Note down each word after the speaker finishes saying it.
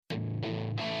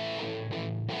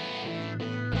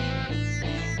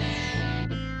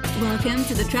Welcome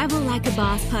to the Travel Like a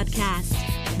Boss podcast,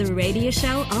 the radio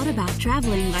show all about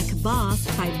traveling like a boss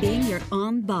by being your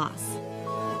own boss.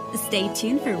 Stay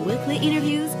tuned for weekly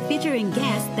interviews featuring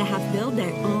guests that have built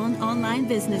their own online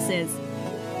businesses.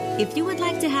 If you would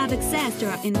like to have access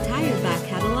to our entire back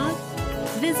catalog,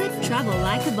 visit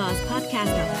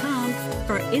travellikeabosspodcast.com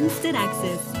for instant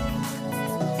access.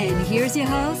 And here's your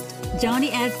host, Johnny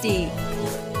FD.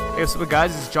 Hey, what's up,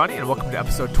 guys? This is Johnny, and welcome to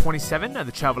episode 27 of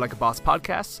the Travel Like a Boss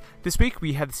podcast. This week,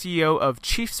 we have the CEO of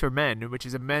Chiefs for Men, which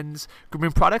is a men's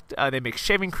grooming product. They make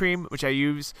shaving cream, which I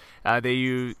use. They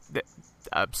use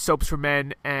soaps for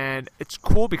men, and it's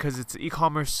cool because it's an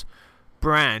e-commerce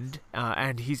brand,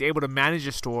 and he's able to manage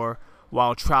a store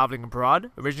while traveling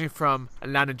abroad, originally from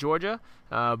Atlanta, Georgia.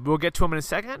 We'll get to him in a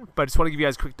second, but I just want to give you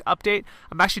guys a quick update.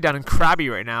 I'm actually down in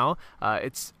Krabi right now.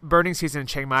 It's burning season in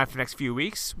Chiang Mai for the next few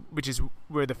weeks, which is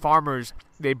where the farmers,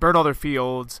 they burn all their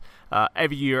fields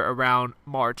every year around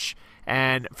March.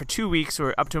 And for 2 weeks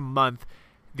or up to a month,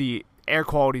 the air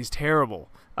quality is terrible.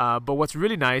 But what's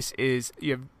really nice is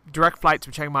you have direct flights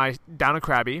from Chiang Mai down to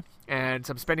Krabi, and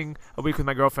so I'm spending a week with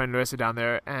my girlfriend Larissa down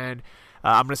there, and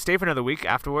I'm going to stay for another week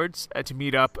afterwards to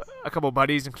meet up a couple of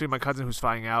buddies, including my cousin who's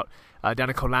flying out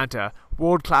down in Koh Lanta.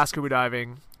 World-class scuba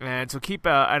diving. And so keep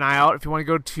an eye out. If you want to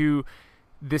go to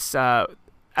this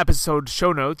episode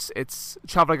show notes, it's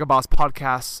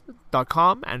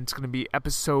travellikeabosspodcast.com, and it's going to be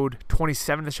episode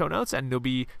 27 in the show notes, and there'll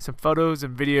be some photos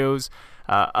and videos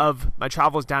of my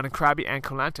travels down in Krabi and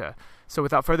Koh Lanta. So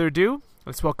without further ado,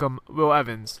 let's welcome Will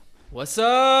Evans. What's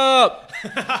up?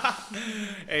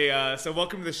 Hey, so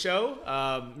welcome to the show.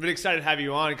 Really excited to have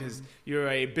you on because you're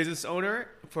a business owner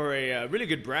for a really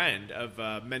good brand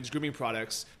of men's grooming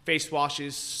products, face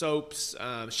washes, soaps,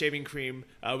 shaving cream,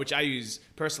 which I use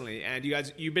personally. And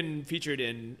you've been featured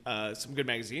in some good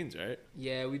magazines, right?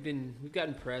 Yeah, we've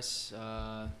gotten press,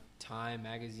 Time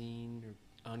Magazine,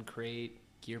 Uncrate,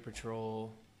 Gear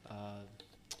Patrol,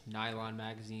 Nylon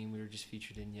Magazine. We were just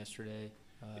featured in yesterday.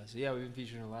 So yeah, we've been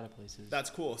featured in a lot of places.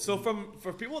 That's cool. So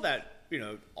for people that,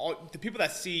 all the people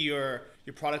that see your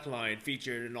product line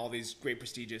featured in all these great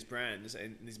prestigious brands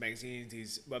and these magazines,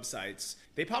 these websites,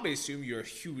 they probably assume you're a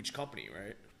huge company,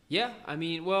 right? Yeah, I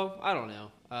mean, well, I don't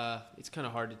know. It's kind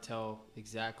of hard to tell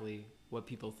exactly what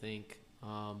people think,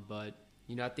 but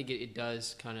I think it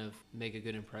does kind of make a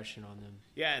good impression on them.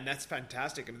 Yeah, and that's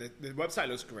fantastic. I mean, the website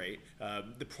looks great.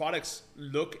 The products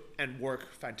look and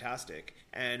work fantastic.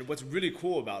 And what's really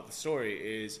cool about the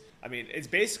story is, I mean, it's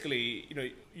basically,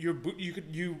 you're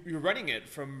running it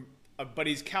from a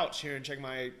buddy's couch here in Chiang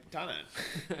Mai, Thailand.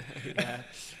 Yeah,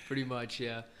 pretty much,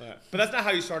 yeah. But that's not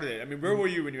how you started it. I mean, where were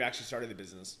you when you actually started the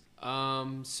business?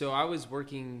 So I was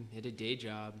working at a day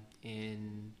job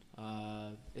in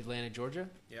Atlanta, Georgia.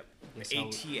 Yep. Yes,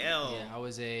 ATL. I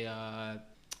was a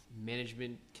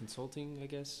management consulting, I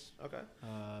guess. Okay.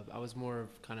 I was more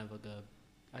of kind of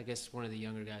like one of the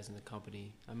younger guys in the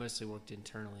company. I mostly worked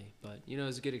internally, but it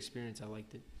was a good experience. I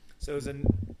liked it. So it was a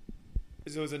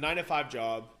 9-to-5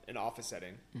 job in an office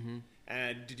setting. Mm-hmm.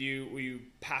 And were you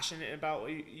passionate about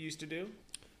what you used to do?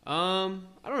 I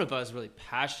don't know if I was really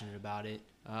passionate about it.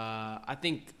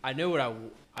 I know I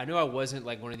wasn't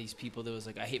like one of these people that was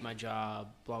like, I hate my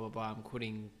job, blah, blah, blah. I'm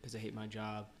quitting because I hate my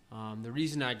job. The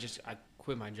reason I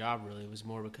quit my job really was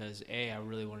more because A, I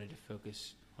really wanted to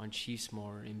focus on Chiefs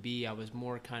more, and B, I was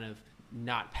more kind of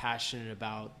not passionate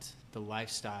about the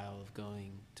lifestyle of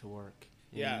going to work.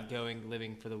 Yeah.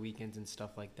 Living for the weekends and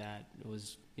stuff like that. It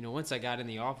was, once I got in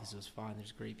the office, it was fun.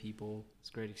 There's great people. It's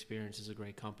a great experience. It's a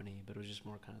great company, but it was just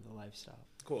more kind of the lifestyle.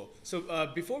 Cool.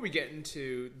 So before we get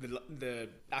into the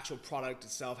actual product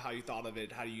itself, how you thought of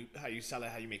it, how you sell it,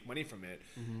 how you make money from it,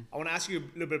 I want to ask you a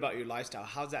little bit about your lifestyle.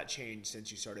 How's that changed since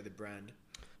you started the brand?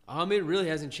 It really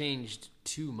hasn't changed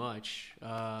too much.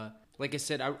 Like I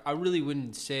said, I really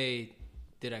wouldn't say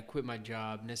that I quit my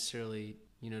job necessarily,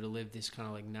 to live this kind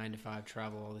of like 9-to-5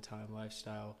 travel all the time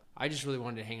lifestyle. I just really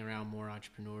wanted to hang around more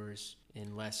entrepreneurs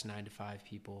and less 9-to-5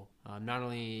 people, not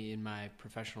only in my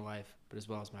professional life, but as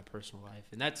well as my personal life.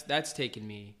 And that's taken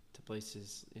me to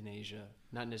places in Asia,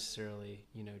 not necessarily,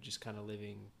 just kind of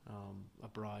living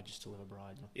abroad, just to live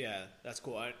abroad. Yeah, that's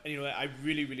cool. I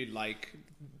really, really like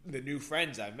the new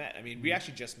friends I've met. I mean, we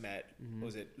actually just met, what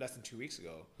was it, less than 2 weeks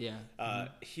ago? Yeah.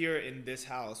 Here in this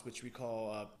house, which we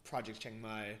call Project Chiang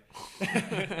Mai.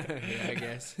 Yeah, I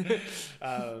guess.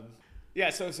 Yeah,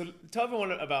 so tell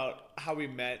everyone about how we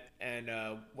met and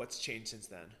what's changed since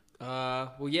then.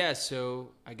 Well, yeah,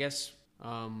 so I guess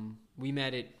we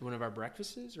met at one of our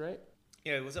breakfasts, right?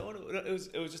 Yeah, was that one?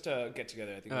 It was just a get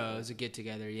together, I think. Oh, it was a get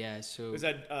together, yeah. So was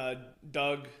that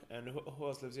Doug and who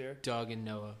else lives here? Doug and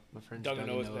Noah, my friend. Doug and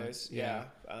Noah's place. Yeah.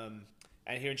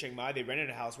 And here in Chiang Mai, they rented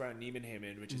a house right on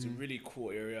Neimanhamen, which is a really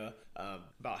cool area,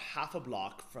 about half a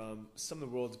block from some of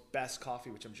the world's best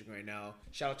coffee, which I'm drinking right now.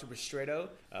 Shout out to Ristretto.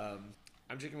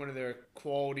 I'm drinking one of their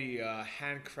quality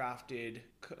handcrafted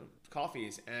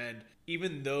coffees, and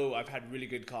even though I've had really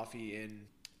good coffee in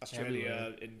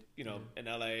Australia, in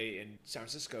LA, in San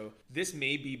Francisco, this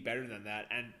may be better than that,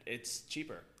 and it's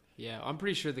cheaper. Yeah, I'm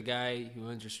pretty sure the guy who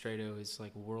owns Ristretto is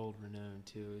like world renowned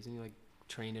too. Isn't he like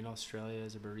trained in Australia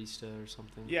as a barista or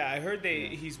something? Yeah, I heard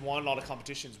he's won a lot of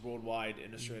competitions worldwide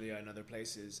in Australia and other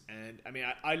places. And I mean,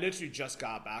 I literally just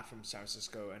got back from San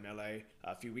Francisco and LA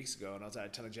a few weeks ago, and I was at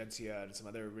Intelligentsia and some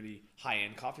other really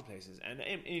high-end coffee places. And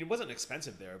it wasn't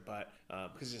expensive there, but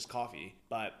because it's just coffee.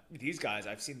 But these guys,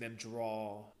 I've seen them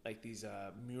draw like these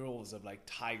murals of like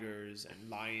tigers and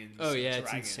lions. Oh yeah, and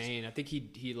it's insane. I think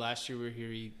he last year we were here.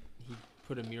 He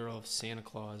put a mural of Santa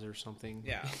Claus or something.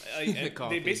 Yeah,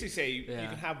 they basically say you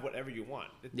can have whatever you want.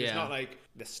 It's not like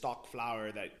the stock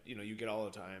flour that you get all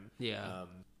the time. Yeah,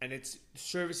 and its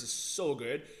service is so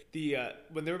good.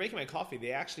 When they were making my coffee,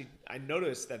 I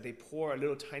noticed that they pour a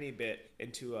little tiny bit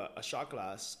into a shot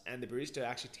glass, and the barista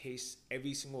actually tastes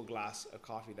every single glass of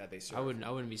coffee that they serve. I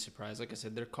wouldn't be surprised. Like I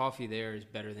said, their coffee there is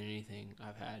better than anything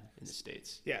I've had in the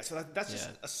States. Yeah, so that's just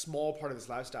a small part of this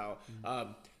lifestyle.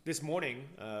 This morning,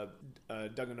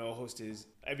 Doug and Noah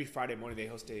every Friday morning they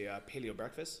host a paleo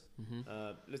breakfast.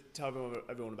 Let's tell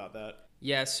everyone about that.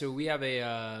 Yeah, so we have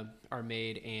our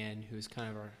maid Anne, who's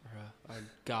kind of our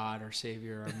God, our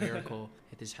savior, our miracle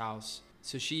at this house.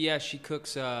 So she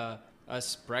cooks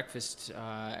us breakfast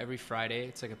every Friday.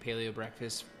 It's like a paleo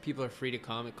breakfast. People are free to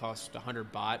come. It costs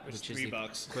 100 baht, which is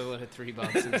 $3. Equivalent to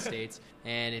 $3 in the States,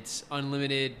 and it's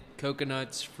unlimited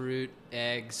coconuts, fruit,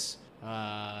 eggs.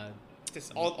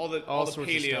 Just all the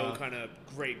paleo kind of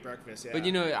great breakfast. Yeah. But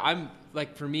I'm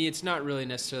like, for me, it's not really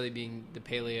necessarily being the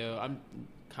paleo. I'm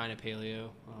kind of paleo.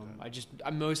 I just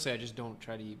don't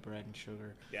try to eat bread and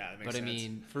sugar. Yeah, that makes sense. But I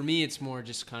mean, for me, it's more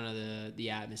just kind of the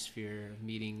atmosphere of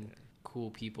meeting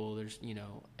cool people. There's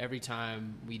every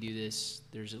time we do this,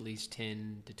 there's at least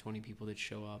 10 to 20 people that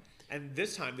show up. And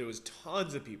this time there was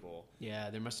tons of people. Yeah,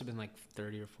 there must have been like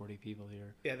 30 or 40 people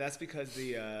here. Yeah, that's because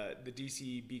the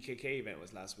DC BKK event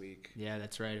was last week. Yeah,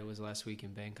 that's right. It was last week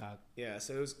in Bangkok. Yeah,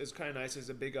 so it was kind of nice. It was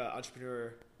a big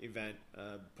entrepreneur event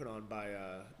put on by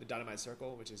the Dynamite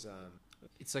Circle, which is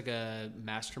it's like a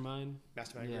mastermind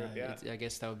group. Yeah, I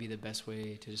guess that would be the best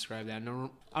way to describe that. I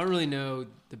don't really know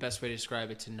the best way to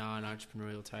describe it to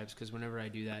non-entrepreneurial types, because whenever I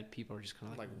do that, people are just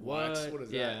kind of like what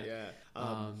is that?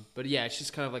 Yeah. But yeah, it's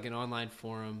just kind of like an online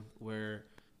forum where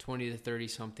 20 to 30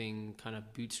 something kind of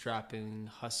bootstrapping,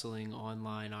 hustling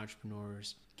online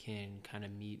entrepreneurs can kind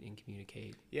of meet and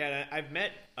communicate. Yeah, and I've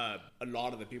met a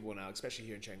lot of the people now, especially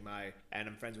here in Chiang Mai, and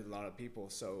I'm friends with a lot of people,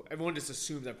 so everyone just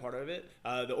assumes I'm part of it.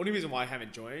 The only reason why I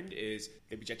haven't joined is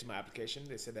they rejected my application.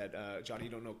 They said that, Johnny,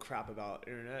 you don't know crap about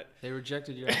internet. They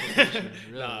rejected your application?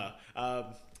 Really?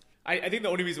 I think the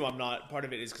only reason why I'm not part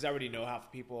of it is because I already know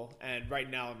half the people, and right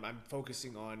now I'm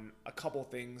focusing on a couple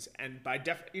things, and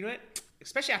you know what?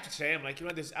 Especially after today, I'm like,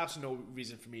 there's absolutely no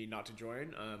reason for me not to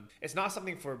join. It's not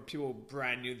something for people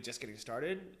brand new just getting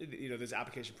started. There's an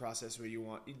application process where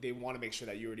they want to make sure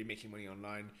that you're already making money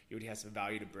online. You already have some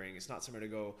value to bring. It's not somewhere to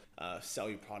go sell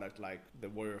your product like the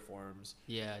Warrior forums.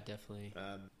 Yeah, definitely.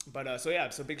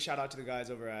 So big shout out to the guys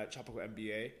over at Tropical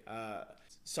MBA.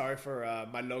 Sorry for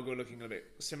my logo looking a bit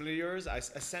similar to yours. I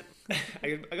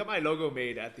got my logo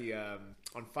made at the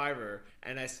on Fiverr,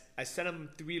 and I sent him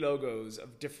 3 logos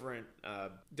of different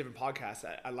podcasts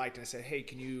that I liked, and I said, hey,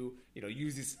 can you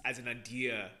use this as an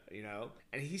idea,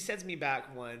 and he sends me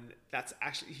back one that's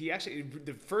actually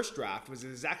the first draft was the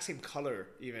exact same color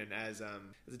even as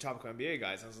the Tropical MBA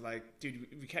guys. I was like, dude,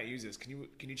 we can't use this. Can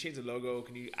you change the logo?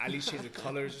 Can you at least change the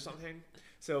colors or something?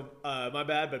 So my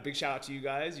bad, but big shout out to you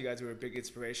guys. You guys were a big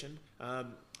inspiration.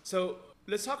 So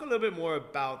let's talk a little bit more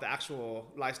about the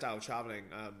actual lifestyle of traveling.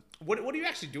 What are you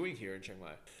actually doing here in Chiang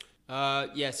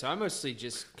Mai? So I mostly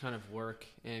just kind of work.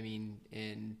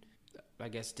 And I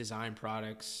guess design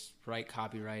products, write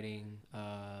copywriting,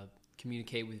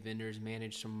 communicate with vendors,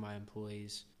 manage some of my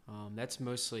employees. That's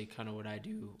mostly kind of what I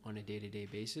do on a day-to-day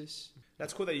basis.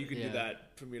 That's cool that you can do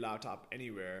that from your laptop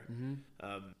anywhere.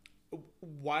 Mm-hmm.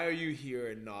 Why are you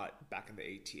here and not back in the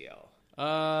ATL?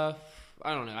 I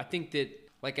don't know. I think that,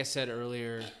 like I said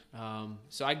earlier,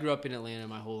 so I grew up in Atlanta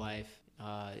my whole life,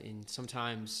 and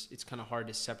sometimes it's kind of hard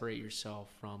to separate yourself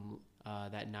from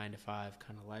that 9 to 5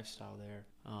 kind of lifestyle there.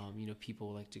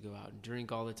 People like to go out and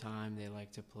drink all the time. They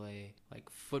like to play like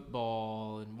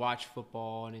football and watch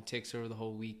football, and it takes over the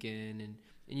whole weekend. And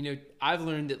And, I've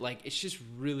learned that, like, it's just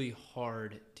really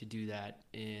hard to do that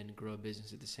and grow a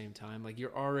business at the same time. Like,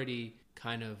 you're already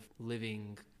kind of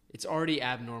living, it's already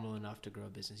abnormal enough to grow a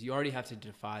business. You already have to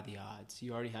defy the odds.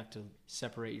 You already have to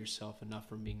separate yourself enough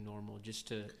from being normal just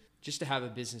to have a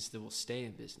business that will stay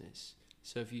in business.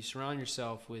 So if you surround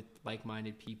yourself with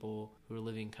like-minded people who are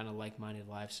living kind of like-minded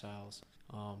lifestyles,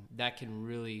 that can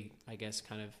really, I guess,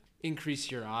 kind of increase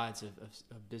your odds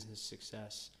of business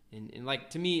success. And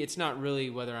like, to me, it's not really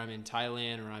whether I'm in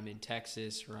Thailand or I'm in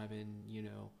Texas or I'm in,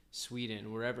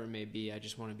 Sweden, wherever it may be. I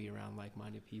just want to be around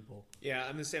like-minded people. Yeah,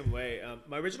 I'm the same way.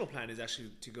 My original plan is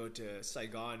actually to go to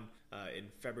Saigon in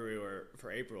February or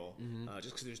for April,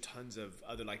 just because there's tons of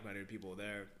other like-minded people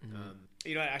there.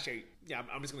 Actually, yeah,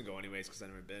 I'm just going to go anyways because I've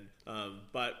never been.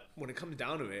 But when it comes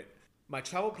down to it, my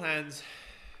travel plans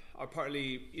are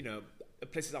partly,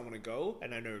 places I want to go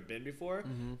and I've never been before,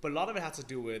 but a lot of it has to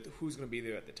do with who's going to be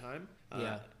there at the time.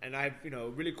 And I have,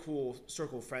 really cool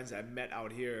circle of friends that I've met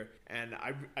out here, and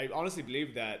I honestly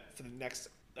believe that for the next,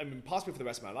 possibly for the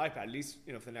rest of my life, but at least,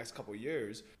 for the next couple of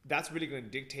years, that's really going to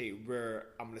dictate where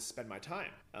I'm going to spend my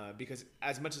time. Because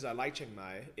as much as I like Chiang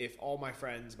Mai, if all my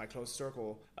friends, my close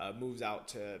circle, moves out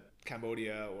to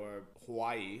Cambodia or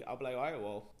Hawaii, I'll be like, all right,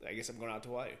 well, I guess I'm going out to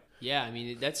Hawaii. Yeah,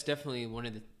 that's definitely one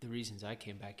of the reasons I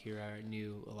came back here. I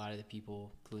knew a lot of the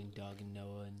people, including Doug and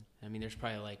Noah. And there's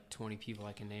probably like 20 people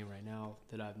I can name right now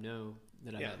that I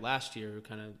met last year who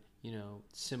kind of,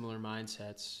 similar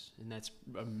mindsets. And that's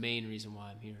a main reason why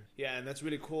I'm here. Yeah, and that's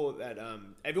really cool that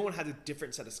everyone has a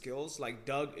different set of skills. Like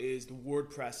Doug is the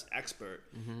WordPress expert.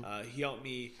 He helped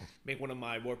me make one of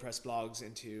my WordPress blogs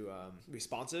into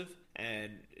responsive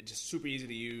and just super easy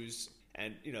to use.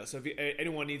 And, so if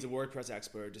anyone needs a WordPress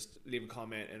expert, just leave a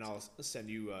comment and I'll send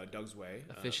you Doug's way.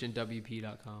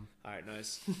 Efficientwp.com. All right,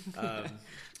 nice.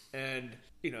 And,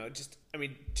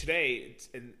 today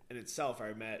in itself,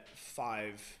 I met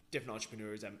 5 different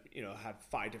entrepreneurs that, have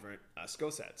 5 different skill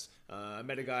sets. I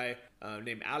met a guy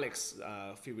named Alex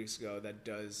a few weeks ago that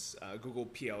does Google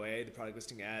PLA, the product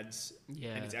listing ads. Yeah.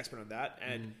 And he's expert on that.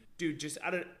 And dude, just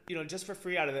just for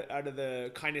free out of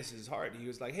the kindness of his heart, he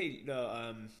was like, hey,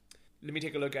 let me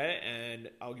take a look at it and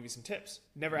I'll give you some tips.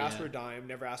 Never ask for a dime,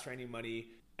 never ask for any money.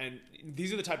 And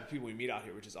these are the type of people we meet out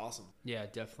here, which is awesome. Yeah,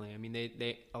 definitely.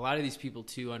 They a lot of these people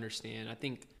too understand. I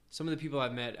think some of the people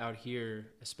I've met out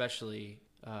here, especially,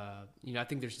 I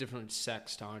think there's different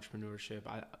sects to entrepreneurship.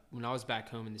 When I was back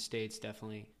home in the States,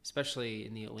 definitely, especially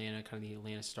in the Atlanta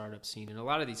startup scene, and a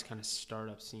lot of these kind of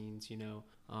startup scenes,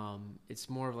 it's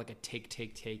more of like a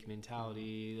take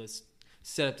mentality. Let's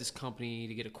set up this company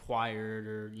to get acquired,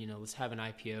 or let's have an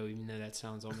IPO, even though that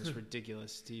sounds almost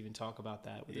ridiculous to even talk about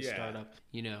that with a startup.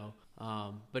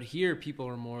 But here people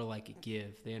are more like a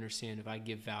give. They understand if I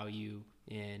give value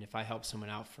and if I help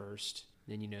someone out first,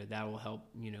 then that will help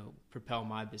propel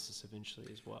my business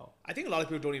eventually as well. I think a lot of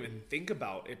people don't even think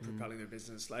about it propelling their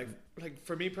business. Like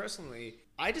for me personally,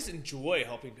 I just enjoy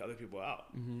helping other people out.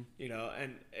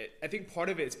 And I think part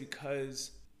of it is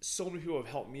because so many people have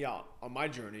helped me out on my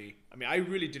journey. I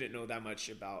really didn't know that much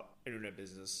about internet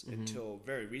business until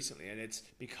very recently. And it's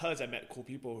because I met cool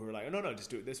people who were like, oh, no,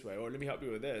 just do it this way. Or let me help you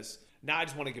with this. Now I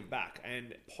just want to give back.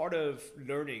 And part of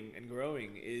learning and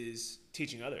growing is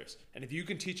teaching others. And if you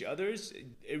can teach others,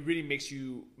 it really makes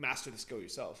you master the skill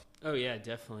yourself. Oh, yeah,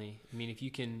 definitely. If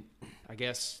you can, I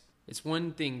guess it's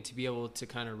one thing to be able to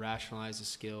kind of rationalize a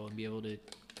skill and be able to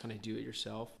kind of do it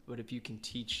yourself, but if you can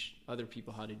teach other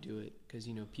people how to do it, because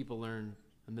people learn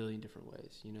a million different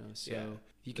ways, so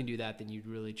if you can do that, then you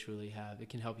really truly have, it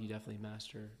can help you definitely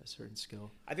master a certain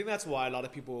skill. I think that's why a lot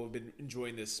of people have been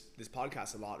enjoying this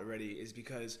podcast a lot already, is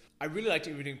because I really like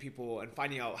interviewing people and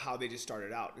finding out how they just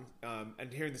started out,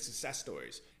 and hearing the success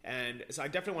stories. And so I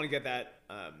definitely want to get that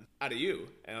out of you.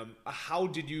 How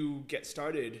did you get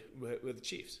started with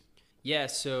Chiefs? Yeah,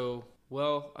 so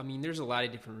there's a lot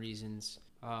of different reasons.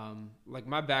 Like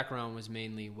my background was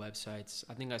mainly websites.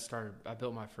 I think I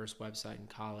built my first website in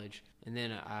college, and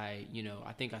then I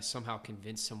think I somehow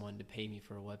convinced someone to pay me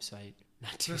for a website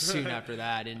not too soon after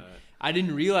that. And I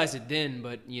didn't realize it then,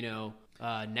 but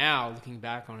now looking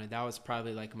back on it, that was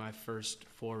probably like my first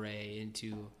foray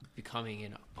into becoming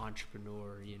an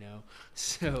entrepreneur,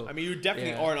 So you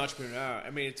definitely are an entrepreneur.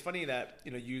 It's funny that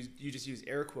you just use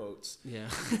air quotes. Yeah.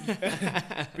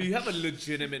 But you have a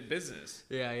legitimate business.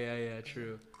 Yeah,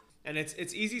 true. And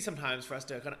it's easy sometimes for us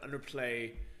to kind of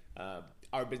underplay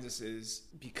our businesses,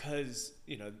 because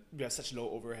we have such low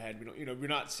overhead. We don't, we're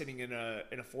not sitting in a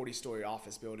 40-story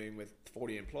office building with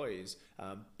 40 employees.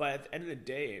 But at the end of the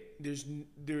day,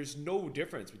 there's no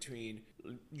difference between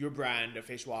your brand of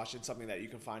face wash and something that you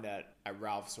can find at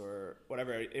Ralph's or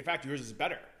whatever. In fact, yours is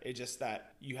better. It's just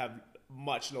that you have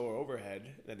much lower overhead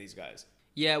than these guys.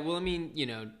 Yeah, well, I mean,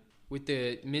 with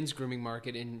the men's grooming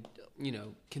market and,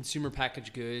 consumer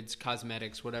packaged goods,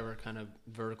 cosmetics, whatever kind of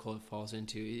vertical it falls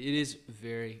into, it is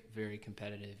very, very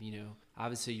competitive.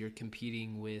 Obviously you're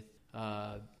competing with,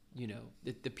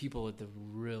 the people at the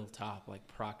real top, like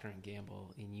Procter &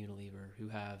 Gamble and Unilever, who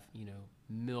have,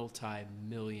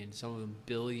 multi-million, some of them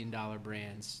billion-dollar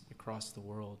brands across the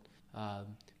world.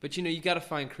 But you got to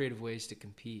find creative ways to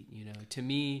compete. To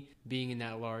me, being in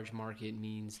that large market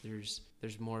means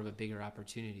there's more of a bigger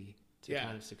opportunity to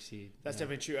kind of succeed. That's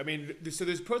definitely true. I mean, so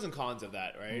there's pros and cons of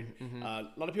that, right? Mm-hmm.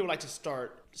 A lot of people like to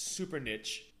start super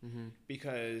niche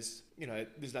because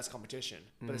there's less competition.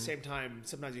 But at the same time,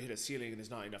 sometimes you hit a ceiling and there's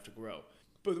not enough to grow.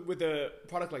 But with a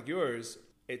product like yours,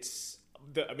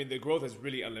 the growth is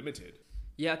really unlimited.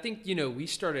 Yeah, I think, we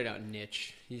started out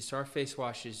niche. So our face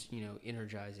wash is,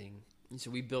 energizing. And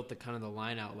so we built the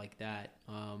line out like that.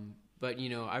 But,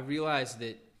 I realized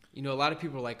that, a lot of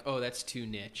people are like, oh, that's too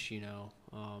niche,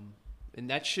 and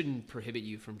that shouldn't prohibit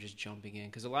you from just jumping in.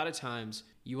 Because a lot of times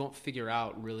you won't figure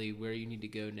out really where you need to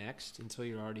go next until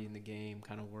you're already in the game,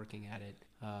 kind of working at it.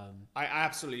 I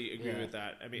absolutely agree with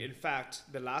that. I mean, in fact,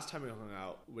 the last time we hung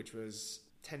out, which was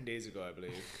 10 days ago, I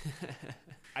believe,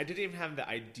 I didn't even have the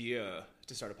idea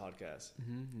to start a podcast.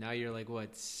 Mm-hmm. Now you're like,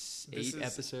 what, 8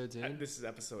 episodes in? This is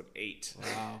episode 8.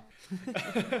 Wow.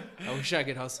 I wish I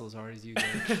could hustle as hard as you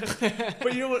can.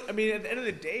 But you know what? I mean, at the end of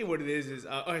the day, what it is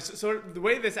so the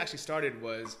way this actually started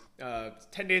was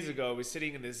 10 days ago, I was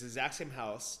sitting in this exact same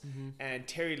house, and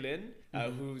Terry Lin,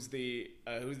 who's the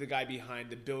guy behind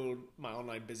the Build My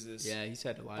Online Business. Yeah, he's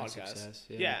had a lot podcast. Of success.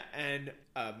 Yeah, and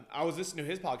I was listening to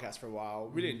his podcast for a while,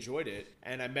 really enjoyed it,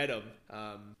 and I met him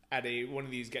at one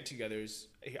of these get-togethers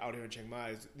out here in Chiang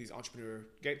Mai, these entrepreneur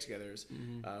get-togethers,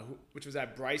 which was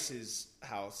at Bryce's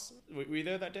house. Were you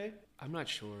there that day? I'm not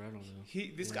sure. I don't know.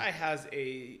 This guy has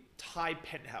a Thai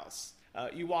penthouse.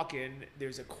 You walk in,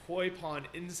 there's a koi pond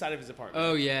inside of his apartment.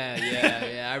 Oh,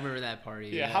 yeah. I remember that party.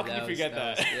 Yeah, how can you forget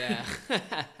that? Yeah.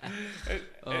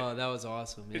 Oh, that was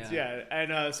awesome. Yeah.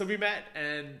 And so we met,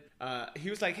 and he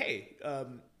was like, hey,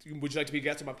 would you like to be a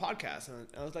guest on my podcast? And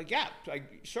I was like, yeah,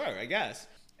 sure, I guess.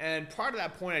 And prior to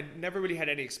that point, I never really had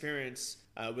any experience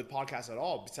with podcasts at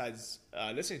all besides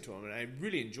listening to him, and I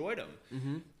really enjoyed him.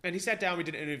 Mm-hmm. And he sat down, we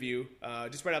did an interview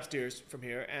just right upstairs from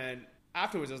here, and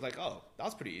afterwards I was like, oh, that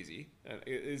was pretty easy.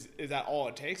 Is that all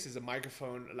it takes is a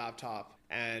microphone, a laptop,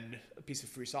 and a piece of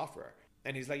free software?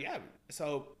 And he's like, yeah.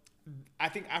 So I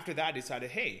think after that I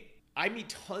decided, hey, I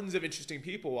meet tons of interesting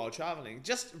people while traveling,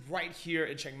 just right here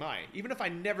in Chiang Mai. Even if I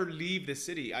never leave the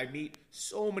city, I meet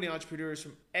so many entrepreneurs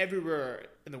from everywhere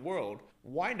in the world.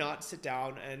 Why not sit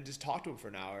down and just talk to them for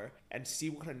an hour and see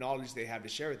what kind of knowledge they have to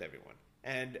share with everyone?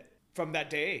 And from that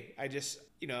day, I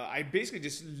basically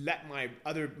just let my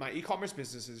e-commerce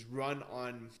businesses run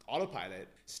on autopilot.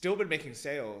 Still been making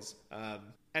sales,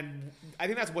 and I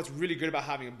think that's what's really good about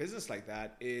having a business like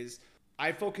that is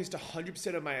I focused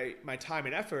 100% of my time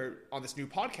and effort on this new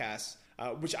podcast,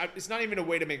 it's not even a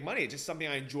way to make money. It's just something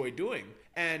I enjoy doing.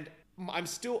 And I'm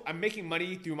making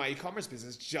money through my e-commerce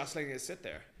business, just letting it sit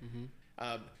there. Mm-hmm.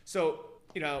 So,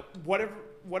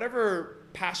 whatever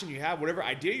passion you have, whatever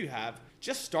idea you have,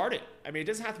 just start it. I mean, it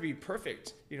doesn't have to be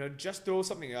perfect. Just throw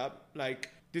something up.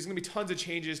 Like, there's going to be tons of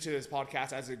changes to this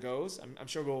podcast as it goes. I'm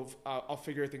sure I'll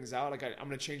figure things out. Like I'm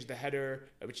going to change the header,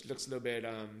 which looks a little bit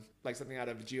like something out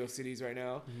of GeoCities right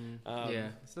now. Mm-hmm. Yeah,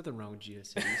 there's nothing wrong with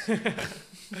GeoCities.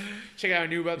 Check out our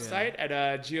new website at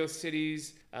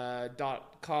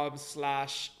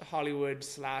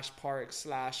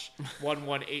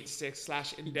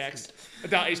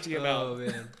geocities.com/Hollywood/park/1186/index.html. Oh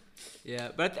man. Yeah,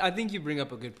 but I think you bring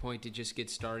up a good point to just get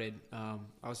started. I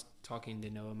was talking to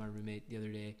Noah, my roommate, the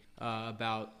other day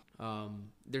about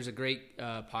there's a great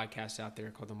podcast out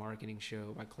there called The Marketing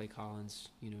Show by Clay Collins.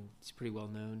 He's pretty well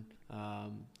known.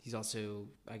 He's also,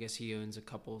 I guess he owns a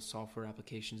couple software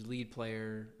applications. Lead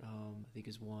Player, I think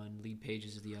is one. Lead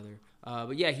Pages is the other.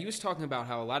 But yeah, he was talking about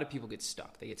how a lot of people get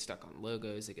stuck. They get stuck on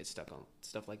logos. They get stuck on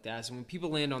stuff like that. So when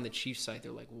people land on the Chief site,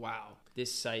 they're like, wow,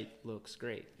 this site looks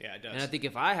great. Yeah, it does. And I think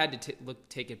if I had to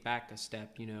take it back a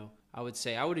step, I would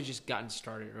say I would have just gotten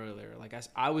started earlier. Like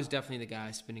I was definitely the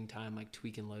guy spending time like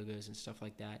tweaking logos and stuff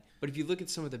like that. But if you look at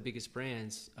some of the biggest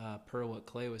brands, per what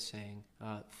Clay was saying,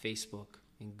 Facebook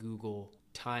and Google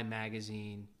Time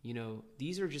Magazine,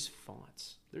 these are just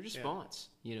fonts. They're just fonts,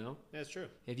 Yeah, that's true.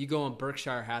 If you go on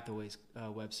Berkshire Hathaway's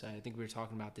website, I think we were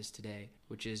talking about this today,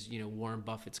 which is, Warren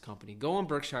Buffett's company. Go on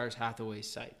Berkshire Hathaway's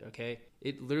site, okay?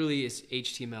 It literally is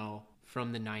HTML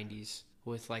from the 90s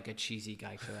with like a cheesy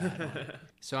Geico ad on it.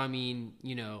 So, I mean,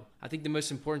 I think the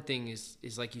most important thing is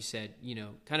like you said,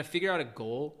 kind of figure out a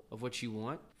goal of what you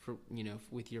want for,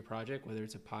 with your project, whether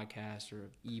it's a podcast or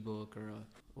an ebook or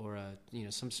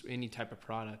any type of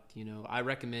product. I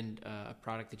recommend a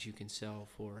product that you can sell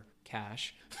for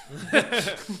cash,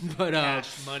 but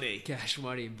cash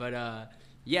money. But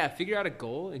yeah, figure out a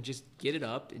goal and just get it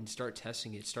up and start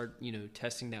testing it. Start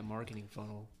testing that marketing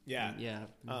funnel. Yeah. Yeah.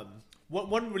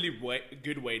 One really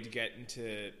good way to get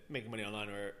into making money online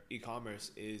or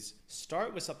e-commerce is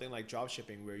start with something like drop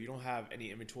shipping, where you don't have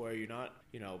any inventory. You're not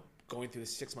going through the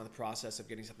 6-month process of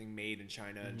getting something made in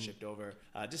China and shipped over.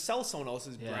 Just sell someone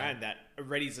else's brand that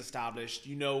already is established,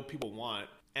 people want.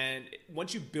 And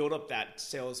once you build up that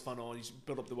sales funnel and you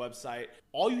build up the website,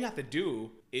 all you have to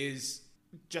do is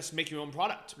just make your own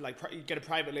product. Like get a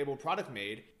private label product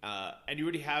made, and you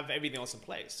already have everything else in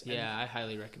place. Yeah, I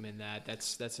highly recommend that.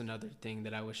 That's another thing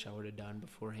that I wish I would have done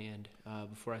beforehand.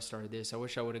 Before I started this, I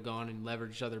wish I would have gone and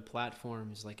leveraged other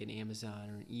platforms like an Amazon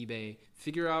or an eBay.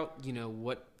 Figure out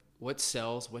what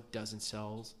sells, what doesn't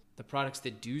sell. The products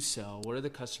that do sell, what are the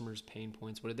customers' pain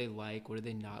points? What do they like? What do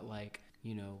they not like?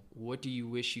 What do you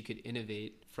wish you could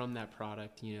innovate from that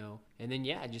product? And then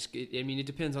it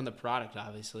depends on the product,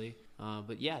 obviously.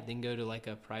 But yeah, then go to like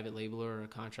a private labeler or a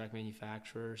contract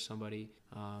manufacturer or somebody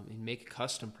and make a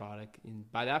custom product.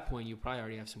 And by that point, you probably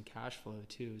already have some cash flow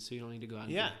too, so you don't need to go out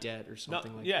and get debt or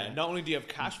something like that. Yeah, not only do you have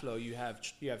cash flow, you have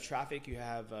traffic, you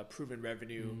have proven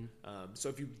revenue. Mm-hmm. So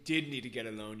if you did need to get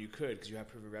a loan, you could, because you have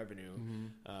proven revenue.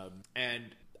 Mm-hmm. And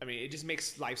I mean, it just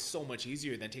makes life so much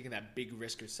easier than taking that big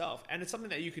risk yourself. And it's something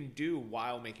that you can do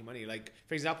while making money. Like,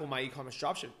 for example, my e-commerce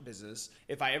dropship business,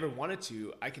 if I ever wanted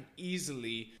to, I can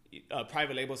easily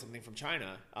private label something from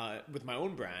China with my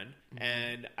own brand,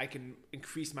 and I can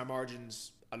increase my margins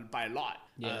by a lot.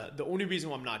 Yeah. The only reason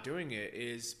why I'm not doing it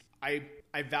is I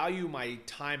value my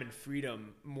time and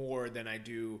freedom more than I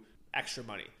do extra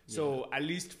money. So at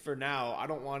least for now, I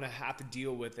don't want to have to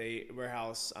deal with a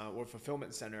warehouse or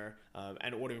fulfillment center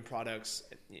and ordering products.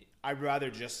 I'd rather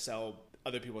just sell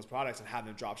other people's products and have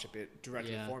them drop ship it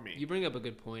directly for me. You bring up a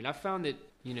good point. I found that,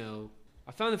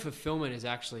 the fulfillment is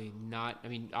actually not,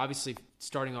 obviously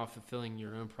starting off fulfilling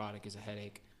your own product is a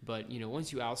headache, but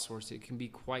once you outsource it can be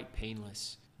quite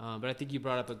painless. But I think you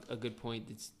brought up a good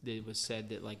point that was said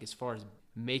that, like, as far as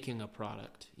making a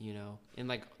product, and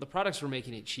like the products we're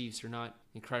making at Chiefs are not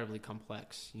incredibly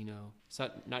complex, it's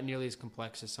not nearly as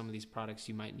complex as some of these products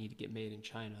you might need to get made in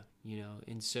China,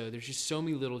 and so there's just so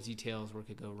many little details where it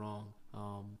could go wrong.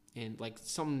 And like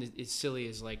something as silly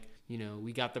as like,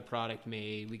 we got the product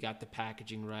made, we got the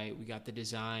packaging right, we got the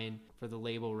design for the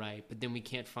label right, but then we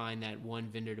can't find that one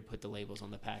vendor to put the labels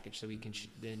on the package so we can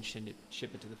then ship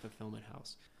it to the fulfillment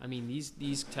house.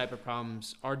 These type of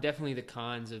problems are definitely the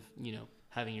cons of,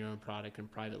 having your own product and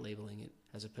private labeling it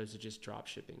as opposed to just drop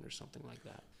shipping or something like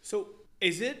that. So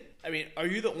are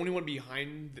you the only one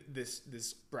behind this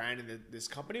brand and this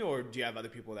company, or do you have other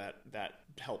people that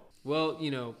help? Well,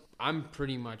 I'm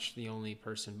pretty much the only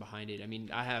person behind it.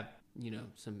 I have,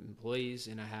 some employees,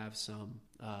 and I have some,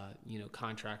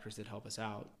 contractors that help us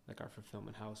out. Like our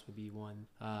fulfillment house would be one.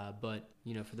 But,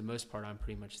 for the most part, I'm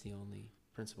pretty much the only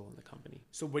principal in the company.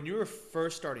 So when you were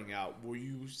first starting out, were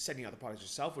you sending out the products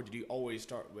yourself, or did you always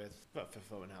start with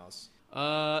fulfillment house?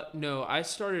 No, I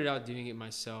started out doing it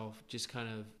myself.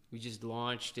 We just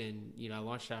launched, and I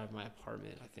launched out of my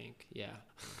apartment, I think. Yeah.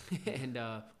 And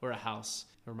or a house,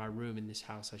 or my room in this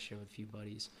house I share with a few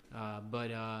buddies.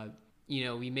 But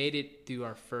we made it through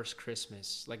our first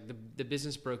Christmas. Like the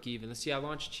business broke even. Let's see, I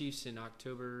launched Chiefs in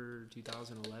October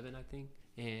 2011, I think.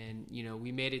 And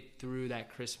we made it through that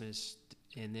Christmas,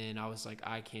 and then I was like,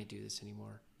 I can't do this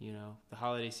anymore. The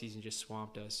holiday season just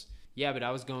swamped us. Yeah, but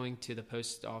I was going to the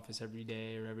post office every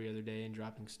day or every other day and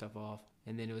dropping stuff off.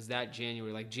 And then it was that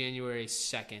January, like January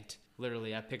 2nd,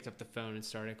 literally, I picked up the phone and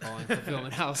started calling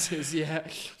fulfillment houses. Yeah.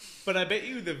 But I bet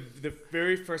you the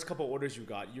very first couple orders you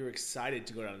got, you were excited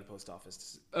to go down to the post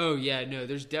office. Oh, yeah. No,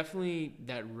 there's definitely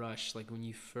that rush. Like when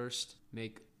you first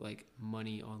make like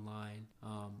money online,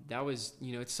 that was,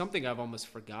 it's something I've almost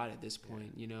forgot at this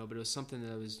point, but it was something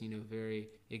that was, very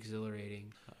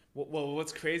exhilarating. Well,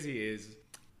 what's crazy is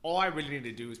all I really need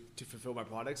to do to fulfill my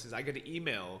products is I get an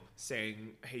email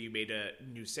saying, hey, you made a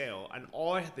new sale. And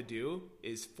all I have to do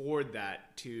is forward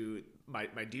that to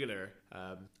my dealer,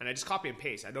 and I just copy and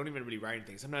paste. I don't even really write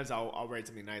anything. Sometimes I'll write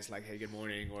something nice like, "Hey, good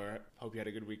morning," or "Hope you had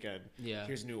a good weekend. Yeah.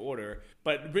 Here's a new order."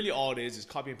 But really, all it is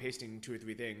copy and pasting 2 or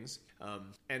 3 things,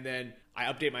 and then I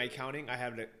update my accounting. I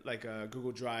have like a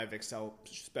Google Drive Excel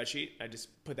spreadsheet. I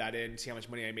just put that in, see how much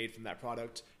money I made from that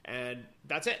product, and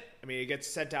that's it. I mean, it gets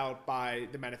sent out by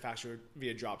the manufacturer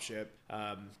via dropship.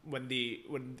 When the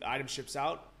item ships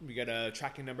out, we get a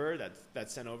tracking number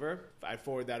that's sent over. I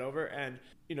forward that over, and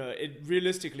it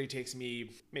realistically takes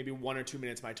me maybe 1 or 2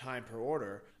 minutes of my time per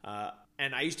order.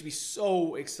 And I used to be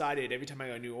so excited every time I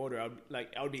got a new order. I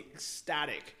would be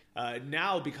ecstatic.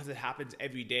 Now, because it happens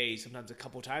every day, sometimes a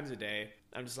couple times a day,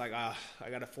 I'm just like, I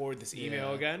gotta forward this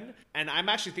email again. And I'm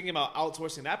actually thinking about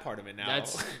outsourcing that part of it now.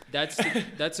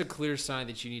 That's a clear sign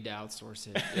that you need to outsource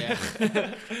it. Yeah,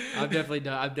 I've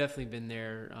definitely been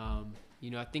there.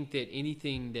 I think that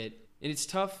anything that, and it's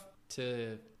tough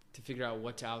to figure out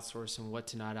what to outsource and what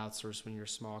to not outsource when you're a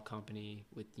small company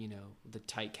with the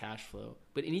tight cash flow.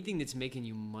 But anything that's making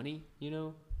you money,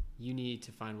 you need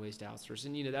to find ways to outsource.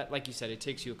 And that, like you said, it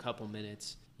takes you a couple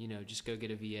minutes. Just go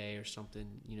get a VA or something.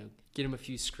 Get them a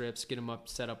few scripts, get them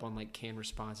set up on like canned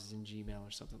responses in Gmail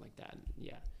or something like that. And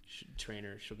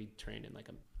she'll be trained in like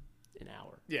an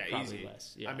hour. Yeah, probably easy.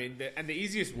 Less. Yeah. I mean, the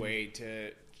easiest way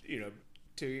to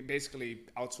basically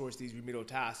outsource these remedial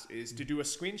tasks is to do a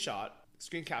screen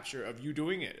capture of you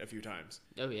doing it a few times.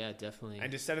 Oh yeah, definitely.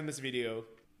 And just send them this video.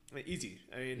 Easy.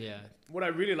 I mean, what I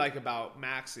really like about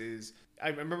Macs is I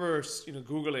remember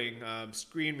Googling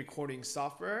screen recording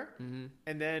software,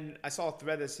 and then I saw a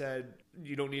thread that said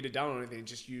you don't need to download anything,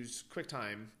 just use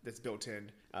QuickTime that's built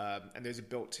in, and there's a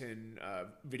built-in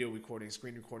video recording,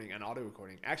 screen recording, and audio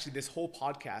recording. Actually, this whole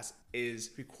podcast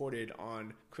is recorded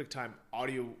on QuickTime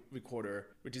audio recorder,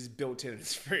 which is built in and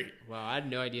it's free. Wow, I had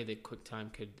no idea that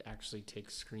QuickTime could actually take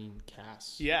screen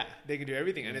casts. Yeah, they can do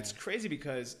everything, and it's crazy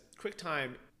because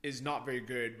QuickTime is not very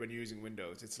good when you're using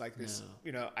Windows. It's like this,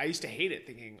 I used to hate it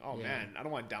thinking, man, I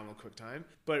don't want to download QuickTime.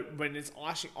 But when it's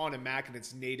actually on a Mac and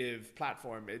its native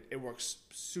platform, it works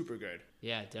super good.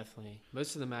 Yeah, definitely.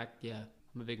 Most of the Mac,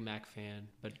 I'm a big Mac fan,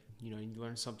 but you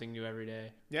learn something new every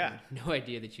day. Yeah. I had no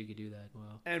idea that you could do that.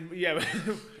 Wow. And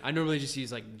I normally just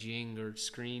use like Jing or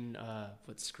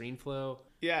ScreenFlow.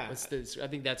 Yeah. I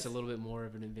think that's a little bit more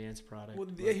of an advanced product. Well,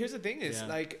 here's the thing is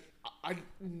like,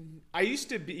 I used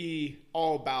to be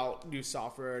all about new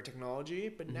software technology,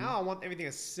 but now I want everything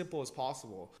as simple as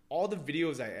possible. All the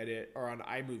videos I edit are on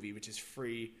iMovie, which is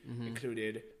free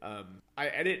included. I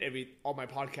edit all my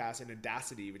podcasts in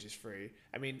Audacity, which is free.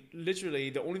 I mean,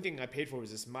 literally the only thing I paid for was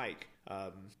this mic.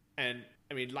 And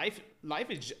I mean, life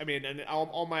is, and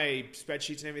all my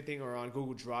spreadsheets and everything are on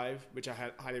Google Drive, which I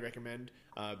highly recommend.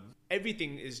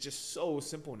 Everything is just so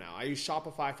simple now. I use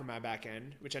Shopify for my back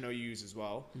end, which I know you use as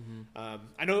well.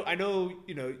 I know,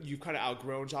 you've kind of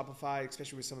outgrown Shopify,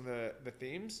 especially with some of the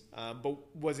themes. But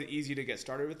was it easy to get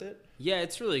started with it? Yeah,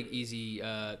 it's really easy.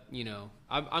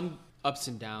 I'm ups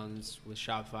and downs with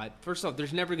Shopify. First off,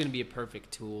 there's never going to be a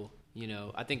perfect tool.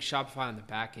 I think Shopify on the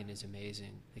back end is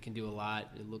amazing. It can do a lot.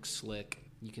 It looks slick.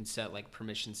 You can set like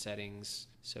permission settings.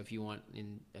 So if you want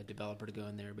a developer to go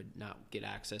in there but not get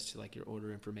access to like your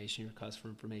order information, your customer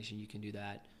information, you can do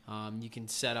that. You can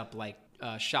set up like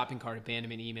shopping cart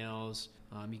abandonment emails.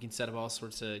 You can set up all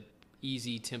sorts of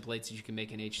easy templates that you can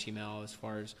make in HTML as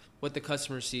far as what the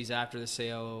customer sees after the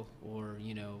sale or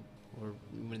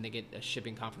when they get a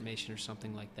shipping confirmation or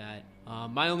something like that.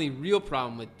 My only real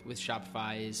problem with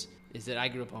Shopify is that I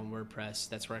grew up on WordPress.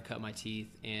 That's where I cut my teeth.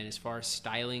 And as far as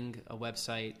styling a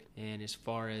website and as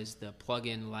far as the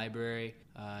plugin library,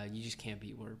 you just can't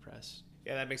beat WordPress.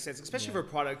 Yeah, that makes sense, especially for a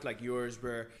product like yours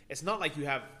where it's not like you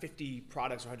have 50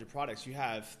 products or 100 products. You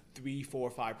have 3, 4,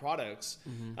 5 products.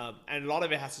 And a lot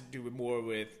of it has to do more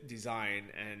with design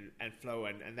and flow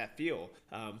and that feel.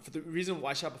 For the reason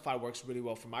why Shopify works really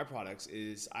well for my products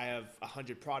is I have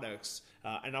 100 products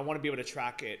and I want to be able to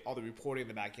track it, all the reporting in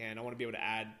the back end. I want to be able to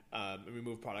add and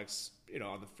remove products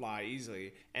on the fly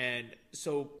easily. And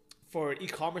so for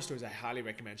e-commerce stores, I highly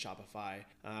recommend Shopify.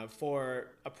 For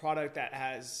a product that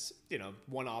has,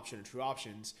 one option or 2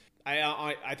 options,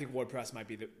 I think WordPress might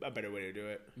be a better way to do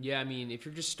it. Yeah, I mean, if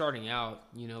you're just starting out,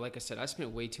 like I said, I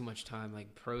spent way too much time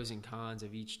like pros and cons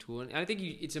of each tool. And I think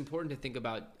it's important to think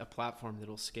about a platform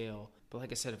that'll scale. But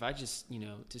like I said, if I just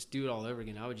do it all over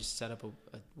again, I would just set up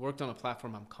worked on a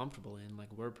platform I'm comfortable in,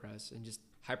 like WordPress, and just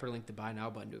hyperlink the buy now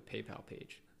button to a PayPal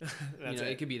page. That's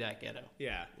it could be that ghetto.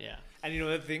 Yeah. Yeah. And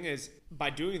the thing is, by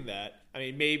doing that, I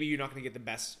mean, maybe you're not going to get the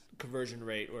best conversion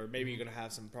rate, or maybe you're going to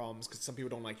have some problems because some people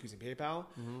don't like using PayPal,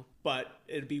 but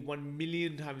it'd be 1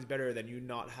 million times better than you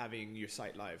not having your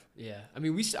site live. Yeah. I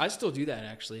mean, I still do that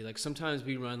actually. Like sometimes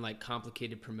we run like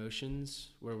complicated promotions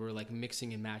where we're like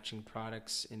mixing and matching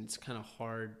products, and it's kind of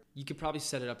hard. You could probably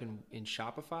set it up in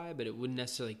Shopify, but it wouldn't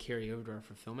necessarily carry over to our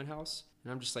fulfillment house.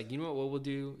 And I'm just like, what we'll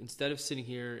do, instead of sitting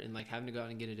here and like having to go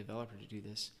out and get a developer to do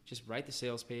this, just write the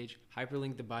sales page,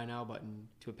 hyperlink the buy now button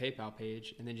to a PayPal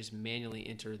page, and then just manually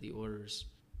enter the orders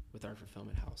with our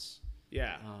fulfillment house.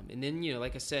 Yeah. And then,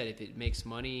 like I said, if it makes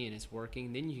money and it's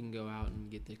working, then you can go out and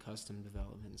get the custom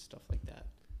development and stuff like that.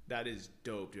 That is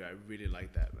dope, dude. I really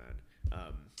like that,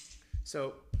 man.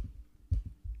 So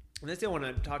the next thing I want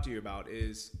to talk to you about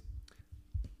is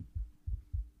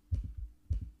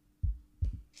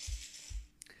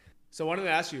So I wanted to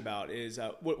ask you about is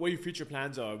what your future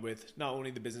plans are with not only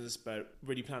the business, but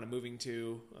where do you plan on moving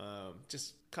to,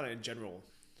 just kind of in general.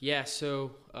 Yeah,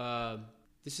 so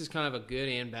this is kind of a good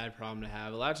and bad problem to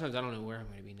have. A lot of times I don't know where I'm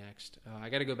going to be next. I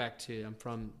got to go back to, I'm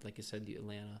from, like I said,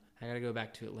 Atlanta. I got to go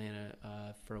back to Atlanta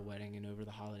for a wedding, and over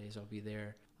the holidays I'll be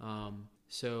there.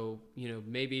 So,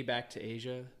 maybe back to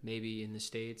Asia, maybe in the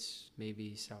States,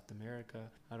 maybe South America.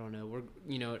 I don't know. We're,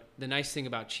 the nice thing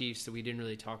about Chiefs that we didn't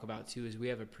really talk about too is we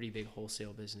have a pretty big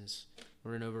wholesale business.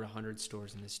 We're in over 100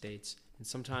 stores in the States. And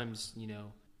sometimes,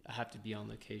 I have to be on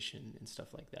location and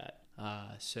stuff like that.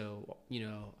 So,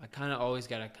 I kind of always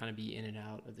got to kind of be in and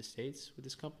out of the States with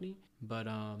this company. But,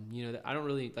 I don't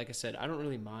really, like I said, I don't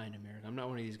really mind America. I'm not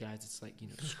one of these guys that's like,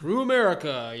 screw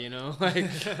America, like,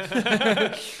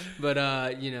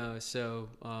 but, so,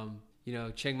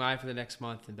 Chiang Mai for the next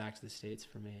month and back to the States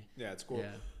for me. Yeah, it's cool.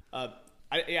 Yeah.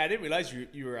 I didn't realize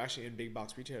you were actually in big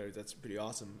box retailers. That's pretty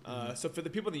awesome. So for the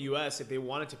people in the U.S., if they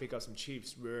wanted to pick up some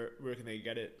Chiefs, where can they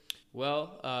get it?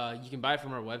 Well, you can buy it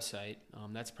from our website.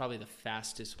 That's probably the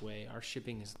fastest way. Our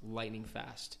shipping is lightning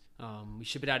fast. We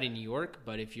ship it out in New York,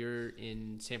 but if you're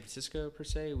in San Francisco per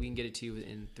se, we can get it to you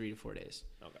in 3 to 4 days.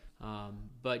 Okay.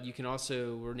 But you can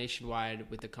also, we're nationwide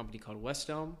with a company called West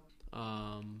Elm.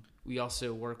 We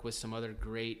also work with some other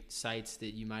great sites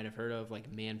that you might have heard of,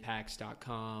 like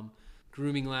manpacks.com,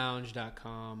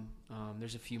 groominglounge.com.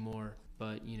 There's a few more,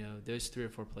 but those 3 or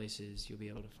 4 places you'll be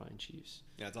able to find Chiefs.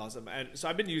 Yeah, that's awesome. And so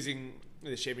I've been using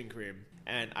the shaving cream,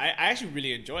 and I actually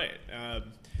really enjoy it.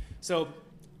 So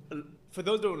for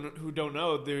those who don't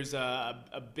know, there's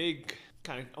a big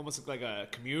kind of almost like a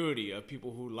community of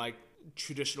people who like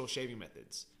traditional shaving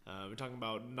methods. We're talking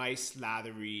about nice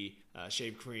lathery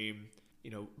shave cream,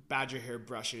 badger hair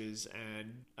brushes,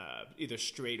 and either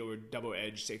straight or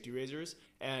double-edged safety razors.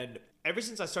 And ever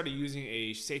since I started using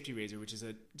a safety razor, which is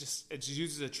it just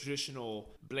uses a traditional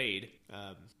blade,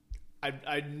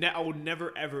 I will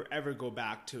never ever go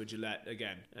back to a Gillette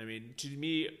again. I mean, to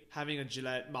me, having a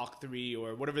Gillette Mach 3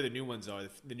 or whatever the new ones are,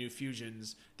 the new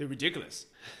Fusions, they're ridiculous.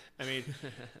 I mean,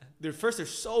 they're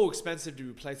so expensive to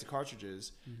replace the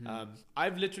cartridges. Mm-hmm.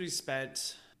 I've literally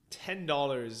spent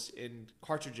 $10 in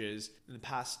cartridges in the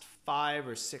past 5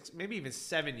 or 6, maybe even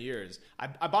 7 years.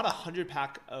 I bought a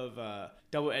 100-pack of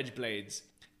double-edged blades,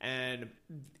 and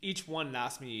each one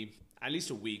lasts me at least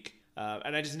a week.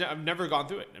 And I've never gone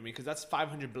through it. I mean, because that's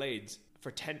 500 blades for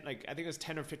 10, like I think it was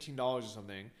 $10 or $15 or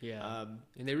something. Yeah.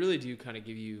 And they really do kind of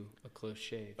give you a close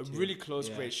shave. A really close,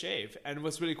 great shave. And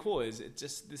what's really cool is it's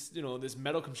just this, this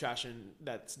metal contraption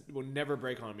that will never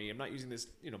break on me. I'm not using this,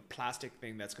 plastic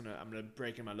thing I'm gonna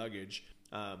break in my luggage.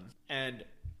 And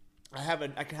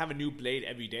I can have a new blade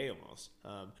every day almost.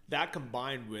 That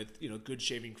combined with good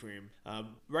shaving cream.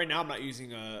 Right now I'm not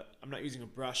using a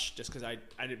brush just because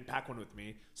I didn't pack one with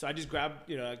me. So I just grabbed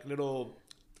like a little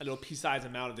pea-sized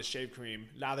amount of the shave cream,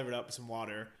 lather it up with some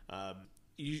water.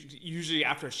 Usually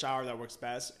after a shower that works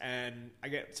best, and I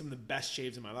get some of the best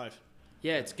shaves in my life.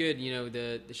 Yeah, it's good.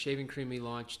 The shaving cream we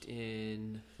launched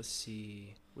in, let's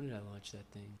see, when did I launch that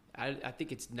thing? I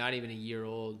think it's not even a year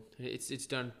old. It's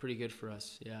done pretty good for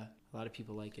us. Yeah, a lot of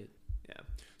people like it. Yeah.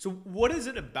 So what is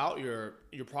it about your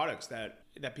products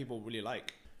that people really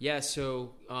like? Yeah,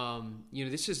 so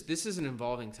this is an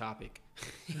evolving topic,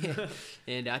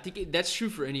 and I think that's true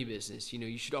for any business.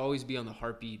 You should always be on the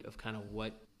heartbeat of kind of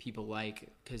what people like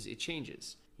because it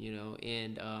changes.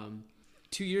 And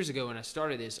 2 years ago when I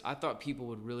started this, I thought people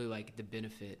would really like the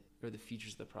benefit or the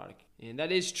features of the product, and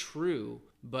that is true.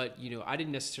 But I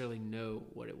didn't necessarily know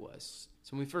what it was.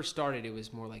 So when we first started, it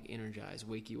was more like energize,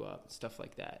 wake you up, stuff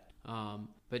like that.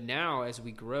 But now as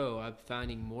we grow, I'm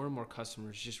finding more and more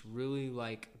customers just really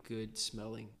like good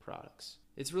smelling products.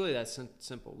 It's really that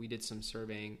simple. We did some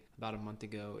surveying about a month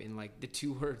ago, and like the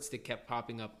two words that kept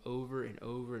popping up over and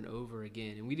over and over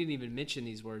again, and we didn't even mention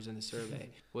these words in the survey,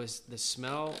 was the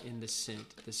smell and the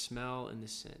scent. The smell and the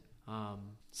scent.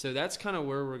 So that's kind of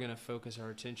where we're going to focus our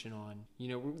attention on. You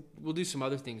know, we'll do some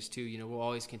other things too. You know, we'll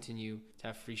always continue to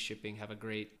have free shipping, have a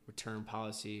great return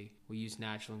policy. We use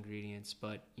natural ingredients,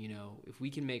 but you know, if we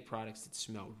can make products that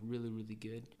smell really, really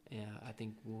good, I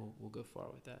think we'll go far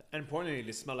with that. And importantly,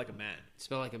 they smell like a man.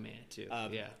 Smell like a man too.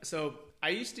 Yeah. So I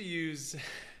used to use.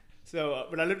 So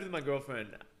when I lived with my girlfriend,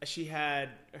 she had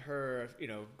her, you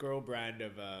know, girl brand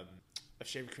of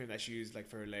shaving cream that she used like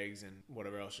for her legs and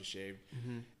whatever else she shaved.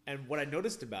 Mm-hmm. And what I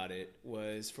noticed about it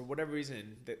was, for whatever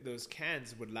reason, that those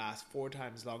cans would last 4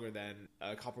 times longer than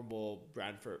a comparable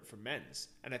brand for men's.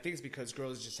 And I think it's because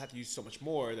girls just have to use so much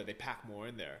more that they pack more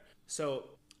in there. So,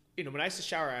 you know, when I used to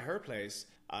shower at her place,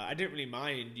 I didn't really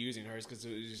mind using hers because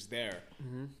it was just there.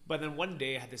 Mm-hmm. But then one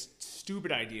day I had this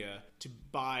stupid idea to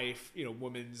buy, you know,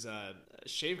 women's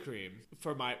shave cream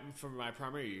for my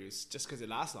primary use, just because it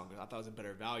lasts longer. I thought it was a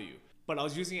better value. But I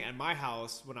was using it at my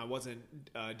house when I wasn't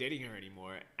dating her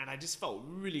anymore, and I just felt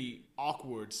really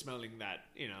awkward smelling that,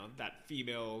 you know, that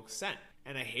female scent,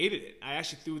 and I hated it. I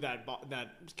actually threw that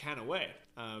can away,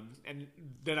 and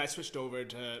then I switched over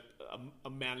to a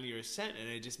manlier scent, and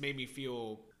it just made me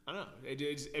feel, I don't know,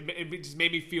 it just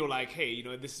made me feel like, hey, you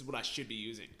know, this is what I should be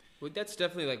using. Well, that's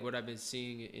definitely like what I've been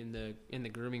seeing in the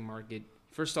grooming market.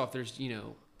 First off, there's, you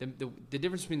know, the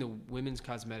difference between the women's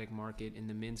cosmetic market and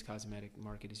the men's cosmetic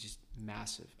market is just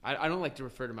massive. I don't like to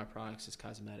refer to my products as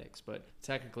cosmetics, but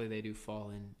technically they do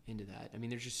fall into that. I mean,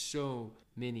 there's just so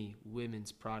many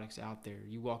women's products out there.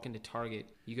 You walk into Target,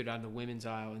 you go down the women's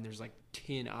aisle, and there's like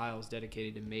 10 aisles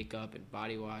dedicated to makeup and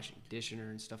body wash and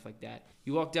conditioner and stuff like that.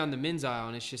 You walk down the men's aisle,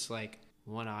 and it's just like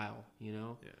one aisle, you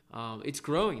know? Yeah. It's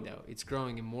growing, though. It's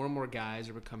growing, and more guys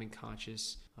are becoming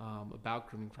conscious about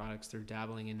grooming products. They're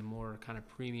dabbling into more kind of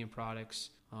premium products.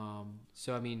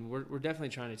 So, I mean, we're definitely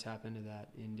trying to tap into that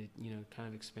and to, you know, kind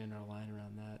of expand our line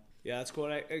around that. Yeah, that's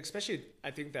cool. Especially,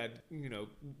 I think that, you know,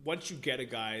 once you get a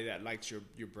guy that likes your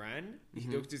brand,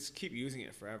 mm-hmm. they'll just keep using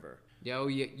it forever. Yeah,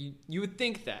 you would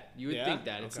think that. You would think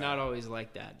that. Okay. It's not always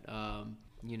like that.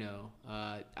 You know,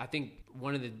 I think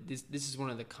this is one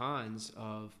of the cons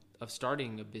of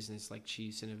starting a business like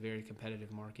Chiefs in a very competitive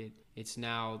market. It's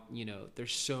now, you know,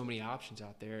 there's so many options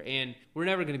out there, and we're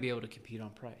never going to be able to compete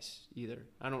on price either.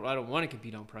 I don't want to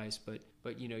compete on price, but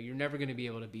you know, you're never going to be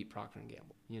able to beat Procter &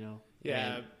 Gamble, you know?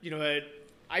 Yeah. And, you know,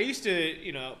 I used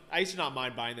to not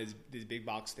mind buying these big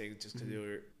box things just because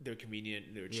mm-hmm. they're convenient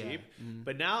and they're cheap. Yeah. Mm-hmm.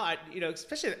 But now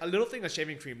especially a little thing of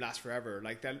shaving cream lasts forever.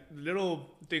 Like that little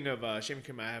thing of shaving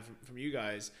cream I have from you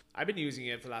guys, I've been using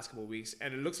it for the last couple of weeks,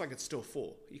 and it looks like it's still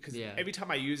full because every time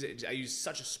I use it, I use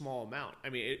such a small amount. I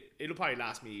mean, it'll probably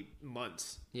last me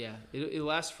months. Yeah, it'll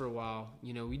last for a while.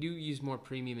 You know, we do use more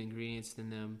premium ingredients than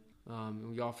them.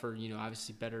 We offer, you know,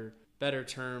 obviously better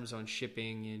terms on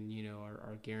shipping and, you know,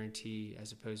 our guarantee,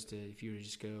 as opposed to if you were to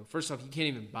just go, first off, you can't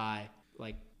even buy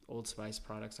like Old Spice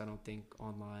products, I don't think,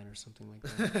 online or something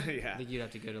like that. Yeah. I think you'd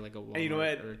have to go to like a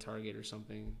Walmart or a Target or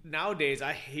something. Nowadays,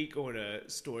 I hate going to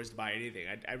stores to buy anything.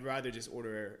 I'd rather just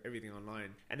order everything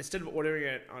online. And instead of ordering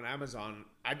it on Amazon,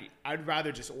 I'd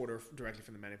rather just order directly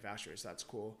from the manufacturers. That's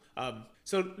cool.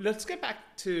 So let's get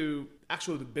back to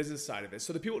the business side of it.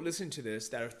 So the people listening to this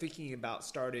that are thinking about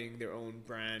starting their own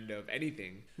brand of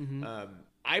anything, mm-hmm.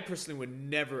 I personally would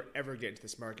never, ever get into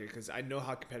this market because I know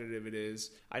how competitive it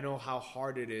is. I know how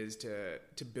hard it is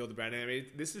to build a brand. I mean,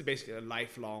 this is basically a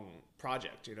lifelong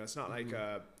project. You know, it's not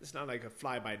mm-hmm. like a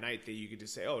fly by night thing. You could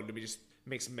just say, oh, let me just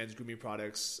make some men's grooming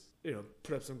products, you know,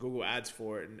 put up some Google ads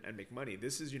for it and make money.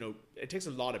 This is, you know, it takes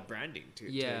a lot of branding to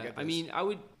get this. I mean, I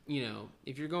would, you know,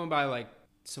 if you're going by like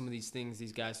some of these things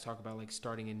these guys talk about, like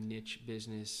starting a niche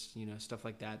business, you know, stuff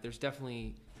like that, there's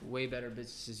definitely way better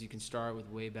businesses you can start with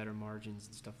way better margins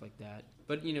and stuff like that.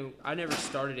 But, you know, I never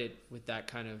started it with that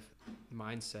kind of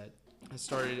mindset. I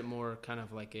started it more kind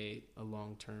of like a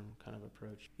long-term kind of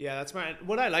approach. Yeah, that's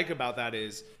what I like about that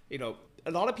is, you know,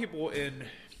 a lot of people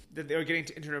that they're getting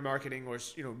to internet marketing or,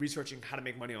 you know, researching how to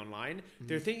make money online, mm-hmm.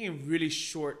 they're thinking really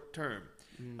short term.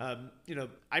 Mm-hmm. You know,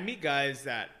 I meet guys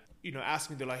that, you know, ask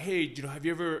me, they're like, hey, you know, have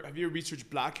you ever researched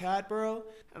Black Hat, bro?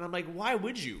 And I'm like, why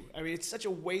would you? I mean, it's such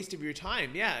a waste of your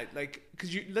time. Yeah, like,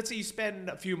 because let's say you spend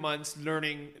a few months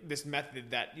learning this method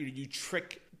that you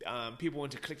trick people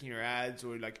into clicking your ads,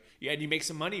 or like, and you make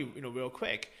some money, you know, real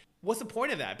quick. What's the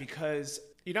point of that? Because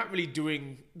you're not really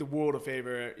doing the world a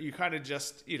favor. You kind of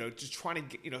just, just trying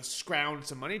to get, scrounge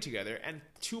some money together. And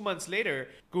 2 months later,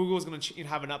 Google's going to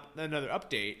have another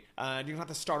update, and you're going to have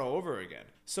to start all over again.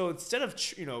 So instead of,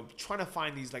 trying to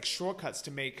find these like shortcuts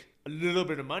to make a little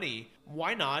bit of money,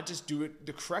 why not just do it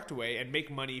the correct way and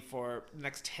make money for the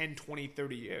next 10, 20,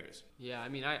 30 years? Yeah, I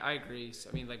mean, I agree.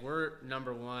 So, I mean, like, we're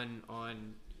number one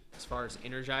on as far as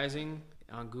energizing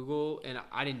on Google, and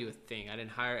I didn't do a thing. I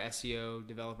didn't hire SEO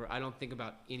developer. I don't think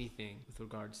about anything with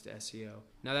regards to SEO.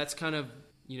 Now that's kind of,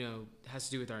 has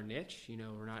to do with our niche.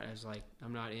 We're not as like,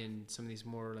 I'm not in some of these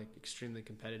more like extremely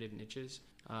competitive niches,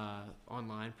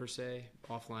 online per se.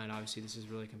 Offline, obviously this is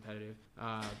really competitive.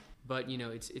 But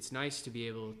it's nice to be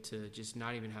able to just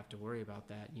not even have to worry about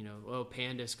that. Oh,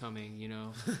 Panda's coming.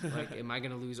 Like, am I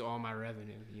going to lose all my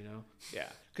revenue? Yeah,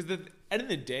 because at the end of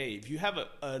the day, if you have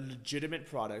a legitimate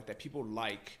product that people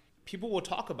like, people will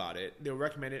talk about it. They'll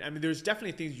recommend it. I mean, there's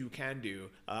definitely things you can do.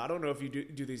 I don't know if you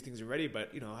do these things already,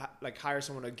 but like hire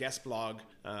someone to guest blog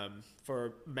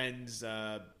for men's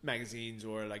magazines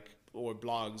or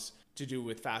blogs to do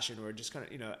with fashion, or just kind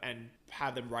of and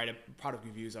have them write product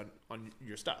reviews on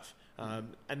your stuff.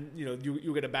 And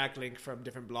you get a backlink from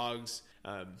different blogs.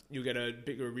 You get a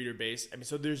bigger reader base. I mean,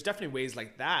 so there's definitely ways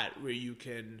like that where you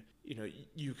can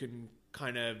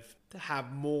kind of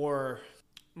have more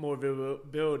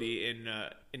visibility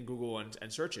in Google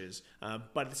and searches,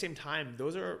 but at the same time,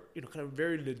 those are kind of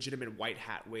very legitimate white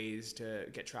hat ways to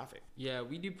get traffic. Yeah,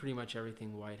 we do pretty much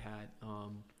everything white hat.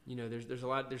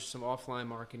 There's some offline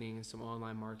marketing and some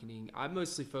online marketing. I'm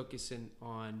mostly focusing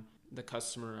on the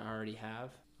customer I already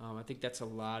have. I think that's a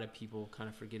lot of people kind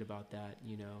of forget about that.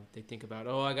 They think about,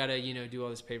 I gotta do all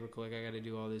this pay per click, I gotta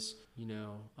do all this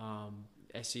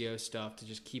SEO stuff to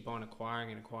just keep on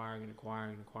acquiring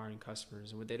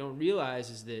customers. And what they don't realize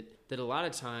is that a lot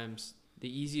of times the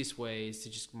easiest way is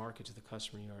to just market to the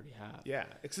customer you already have. Yeah,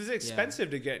 it's expensive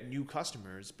to get new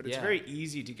customers, but it's very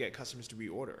easy to get customers to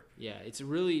reorder. Yeah, it's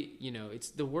really, it's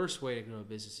the worst way to grow a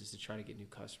business is to try to get new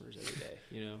customers every day,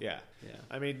 Yeah.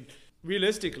 I mean,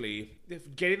 realistically,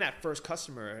 if getting that first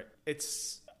customer,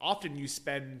 it's often you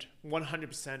spend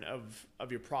 100%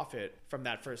 of your profit from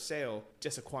that first sale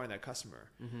just acquiring that customer.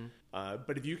 Mm-hmm.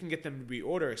 But if you can get them to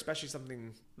reorder, especially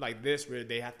something like this where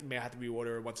they may have to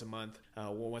reorder once a month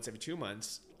or once every 2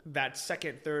 months, that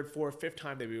second, third, fourth, fifth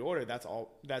time they reorder,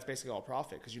 that's basically all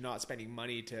profit because you're not spending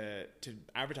money to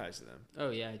advertise to them. Oh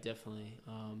yeah, definitely.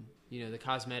 The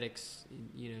cosmetics,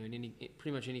 in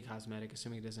pretty much any cosmetic,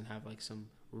 assuming it doesn't have like some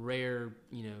rare,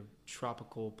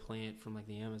 tropical plant from like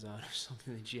the Amazon or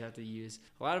something that you have to use.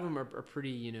 A lot of them are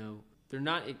pretty, they're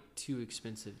not too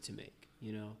expensive to make,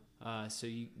 so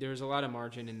there's a lot of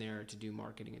margin in there to do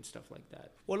marketing and stuff like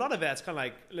that. Well, a lot of that's kind of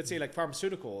like, let's say like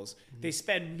pharmaceuticals, they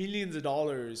spend millions of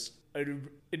dollars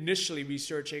initially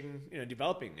researching,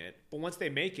 developing it. But once they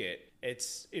make it,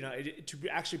 it's, to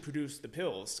actually produce the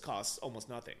pills costs almost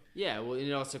nothing. Yeah, well,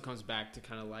 it also comes back to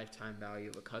kind of lifetime value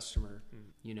of a customer.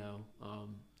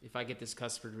 If I get this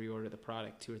customer to reorder the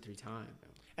product 2 or 3 times.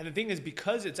 And the thing is,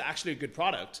 because it's actually a good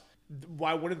product,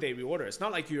 why wouldn't they reorder? It's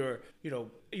not like you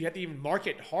have to even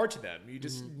market hard to them. You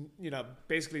just,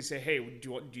 basically say, hey,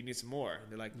 do you need some more?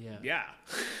 And they're like, yeah.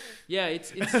 Yeah,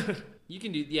 it's you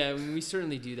can do, I mean, we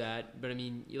certainly do that. But I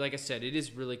mean, like I said, it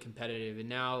is really competitive. And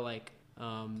now like,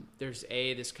 there's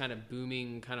this kind of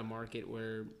booming kind of market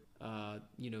where,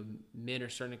 men are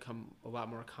starting to become a lot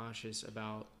more conscious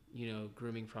about,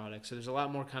 grooming products. So there's a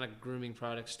lot more kind of grooming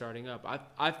products starting up.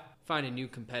 I find a new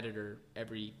competitor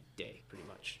every day, pretty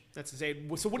much. That's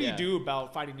insane. So what do you do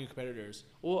about finding new competitors?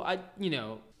 Well,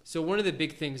 so one of the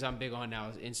big things I'm big on now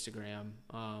is Instagram.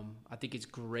 I think it's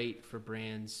great for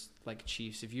brands like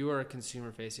Chiefs. If you are a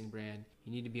consumer-facing brand,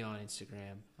 you need to be on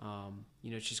Instagram.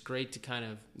 It's just great to kind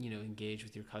of, engage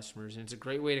with your customers. And it's a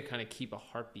great way to kind of keep a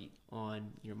heartbeat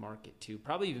on your market too.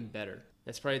 Probably even better.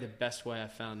 That's probably the best way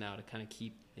I've found now to kind of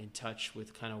keep in touch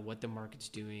with kind of what the market's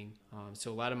doing.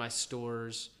 So a lot of my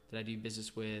stores that I do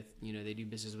business with, they do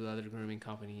business with other grooming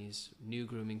companies, new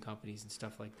grooming companies and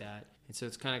stuff like that. And so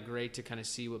it's kind of great to kind of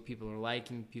see what people are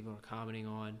liking, people are commenting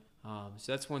on.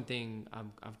 So that's one thing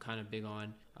I'm kind of big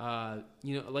on.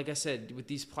 Like I said, with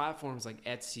these platforms like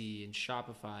Etsy and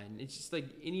Shopify, and it's just like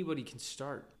anybody can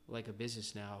start like a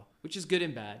business now, which is good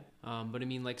and bad. But I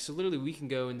mean, like, so literally we can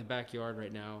go in the backyard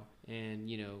right now and,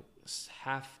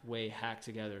 halfway hack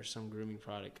together some grooming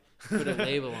product, put a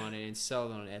label on it and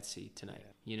sell it on Etsy tonight,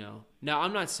 Now,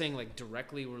 I'm not saying like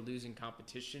directly we're losing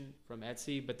competition from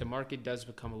Etsy, but the market does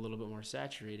become a little bit more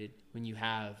saturated when you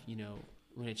have,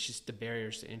 when it's just the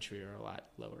barriers to entry are a lot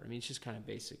lower. I mean, it's just kind of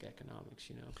basic economics,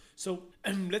 you know. So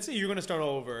let's say you're going to start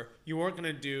over. You weren't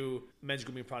going to do men's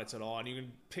grooming products at all, and you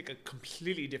can pick a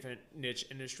completely different niche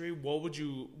industry. What would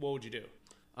you do?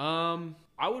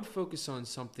 I would focus on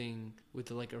something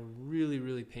with like a really,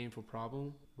 really painful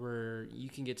problem where you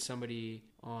can get somebody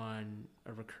on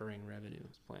a recurring revenue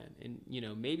plan, and you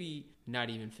know, maybe not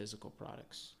even physical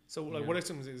products. So like, what are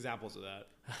some examples of that?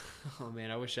 Oh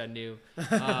man, I wish I knew.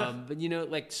 But you know,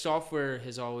 like software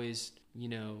has always, you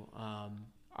know,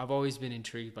 I've always been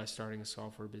intrigued by starting a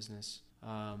software business.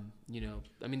 You know,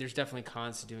 I mean, there's definitely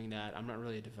cons to doing that. I'm not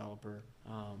really a developer.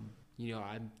 You know,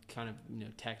 I'm kind of, you know,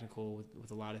 technical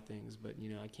with a lot of things, but, you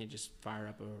know, I can't just fire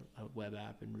up a web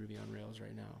app in Ruby on Rails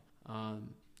right now.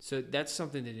 So that's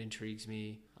something that intrigues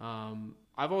me.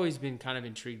 I've always been kind of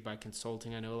intrigued by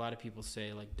consulting. I know a lot of people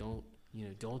say, like, don't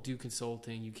do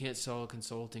consulting. You can't sell a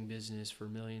consulting business for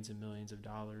millions and millions of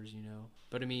dollars, you know.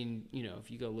 But, I mean, you know,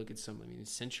 if you go look at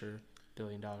Accenture,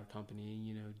 billion-dollar company,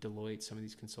 you know, Deloitte, some of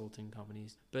these consulting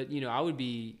companies. But, you know, I would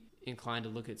be inclined to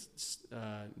look at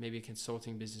maybe a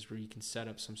consulting business where you can set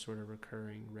up some sort of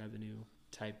recurring revenue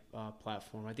type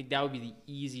platform. I think that would be the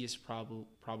easiest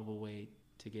probable way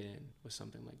to get in with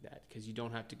something like that, because you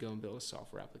don't have to go and build a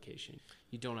software application.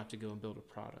 You don't have to go and build a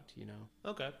product, you know.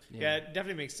 Okay. Yeah, it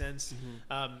definitely makes sense.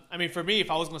 Mm-hmm. I mean, for me, if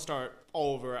I was going to start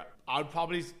all over, I'd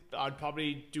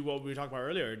probably do what we were talking about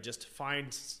earlier. Just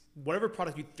find whatever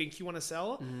product you think you want to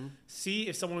sell, see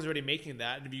if someone's already making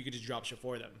that, and if you could just drop ship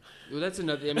for them. Well, that's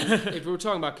another. I mean, if we're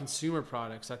talking about consumer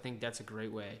products, I think that's a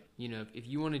great way. You know, if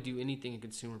you want to do anything in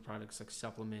consumer products like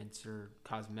supplements or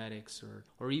cosmetics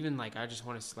or even like I just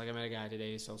want to, like I met a guy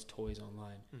today who sells toys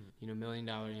online. You know, $1 million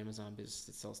Amazon business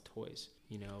that sells toys.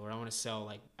 You know, or I want to sell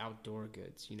like outdoor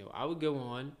goods. You know, I would go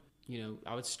on. You know,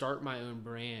 I would start my own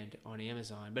brand on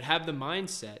Amazon, but have the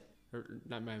mindset. Or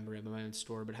not my own brand, but my own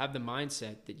store, but have the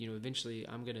mindset that, you know, eventually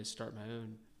I'm going to start my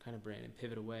own kind of brand and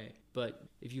pivot away. But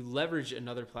if you leverage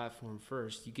another platform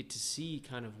first, you get to see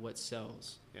kind of what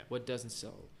sells, what doesn't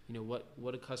sell, you know,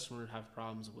 what a customer have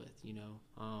problems with, you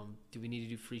know, do we need to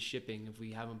do free shipping if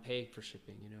we have them pay for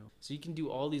shipping, you know? So you can do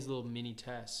all these little mini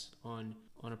tests on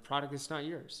a product that's not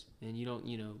yours, and you don't,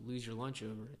 you know, lose your lunch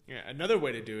over it. Yeah, another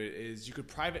way to do it is you could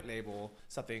private label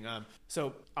something. I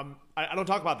don't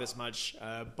talk about this much,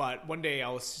 but one day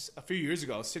a few years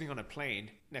ago, I was sitting on a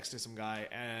plane next to some guy,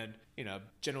 and, you know,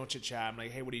 general chit chat. I'm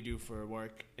like, hey, what do you do for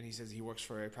work? And he says he works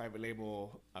for a private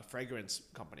label fragrance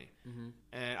company.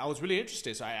 And I was really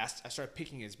interested, so I started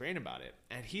picking his brain about it,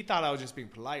 and he thought I was just being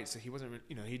polite, so he wasn't,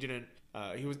 you know, he didn't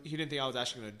think I was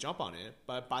actually going to jump on it.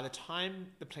 But by the time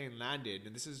the plane landed,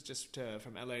 and this is just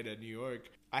from LA to New York,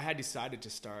 I had decided to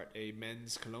start a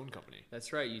men's cologne company.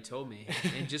 That's right, you told me.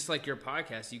 And just like your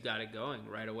podcast, you got it going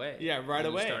right away. Yeah, right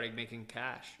away. You started making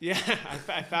cash. Yeah,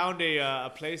 I found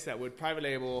a place that would private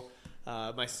label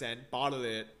my scent, bottle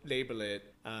it, label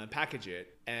it, package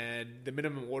it, and the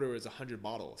minimum order was 100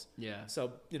 bottles. Yeah.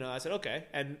 So, you know, I said, okay.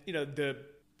 And, you know,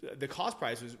 the cost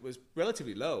price was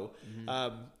relatively low.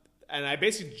 And I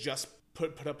basically just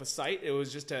put up a site. It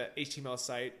was just a HTML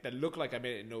site that looked like I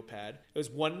made it in Notepad. It was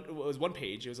one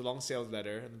page. It was a long sales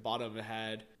letter. At the bottom it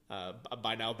had a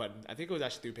buy now button. I think it was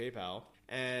actually through PayPal.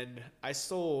 And I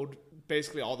sold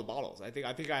basically all the bottles. I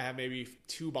think I have maybe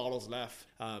 2 bottles left.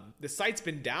 The site's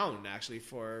been down actually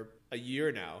for a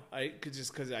year now.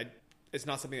 Because it's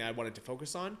not something I wanted to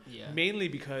focus on. Yeah. Mainly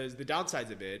because the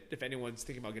downsides of it, if anyone's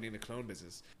thinking about getting in the cologne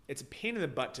business, it's a pain in the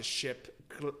butt to ship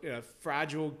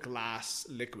fragile glass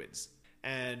liquids.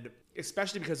 And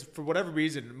especially because for whatever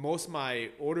reason, most of my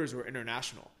orders were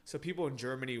international. So people in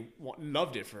Germany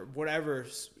loved it for whatever,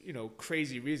 you know,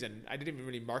 crazy reason. I didn't even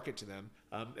really market to them.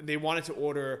 And they wanted to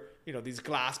order, you know, these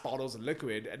glass bottles of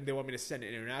liquid, and they want me to send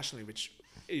it internationally, which,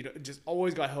 you know, just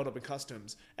always got held up in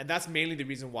customs. And that's mainly the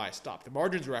reason why I stopped. The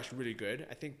margins were actually really good.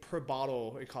 I think per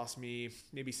bottle, it cost me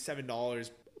maybe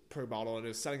 $7 per bottle, and it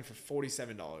was selling for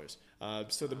 $47.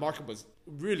 So the market was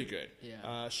really good.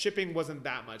 Yeah. Shipping wasn't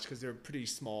that much because they're pretty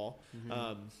small.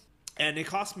 And it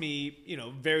cost me, you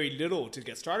know, very little to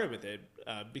get started with it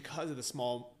because of the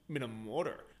small minimum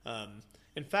order.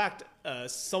 In fact,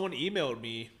 someone emailed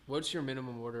me. What's your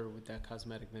minimum order with that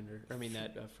cosmetic vendor? I mean,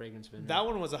 that fragrance vendor. That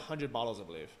one was 100 bottles, I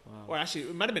believe. Wow. Or actually,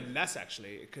 it might have been less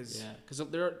actually, because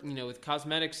there are, you know, with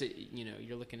cosmetics, you know,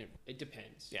 you're looking at, it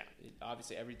depends. Yeah,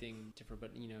 obviously everything different,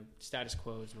 but you know, status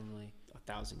quo is normally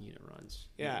 1,000 unit runs.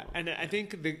 Yeah, and I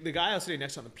think the guy I was sitting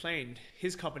next to on the plane,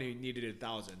 his company needed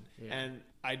 1,000, and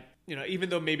I, you know, even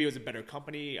though maybe it was a better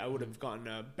company, I would have gotten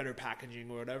a better packaging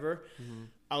or whatever.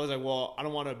 I was like, well, I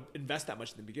don't want to invest that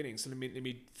much in the beginning, so let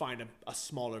me find a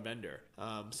smaller vendor.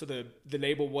 So the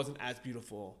label wasn't as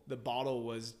beautiful. The bottle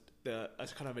was a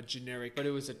kind of a generic, but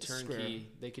it was a turnkey. square.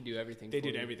 They could do everything. They for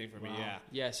did you. everything for me. Wow. Yeah.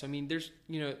 Yeah. So I mean, there's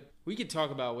we could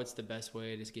talk about what's the best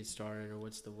way to get started or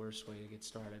what's the worst way to get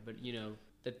started, but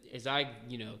that as I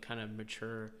kind of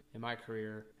mature in my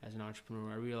career as an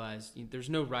entrepreneur, I realized there's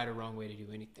no right or wrong way to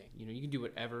do anything. You can do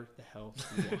whatever the hell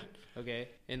you want. Okay,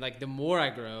 and like the more I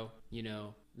grow,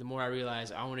 the more I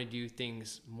realize I want to do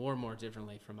things more and more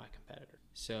differently from my competitor.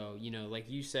 So, like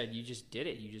you said, you just did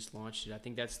it. You just launched it. I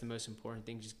think that's the most important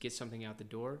thing. Just get something out the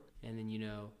door. And then,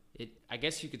 I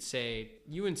guess you could say,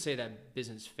 you wouldn't say that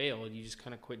business failed. You just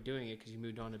kind of quit doing it because you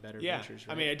moved on to better ventures,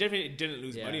 right? I mean, I definitely didn't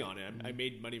lose money on it. I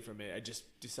made money from it. I just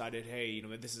decided, hey,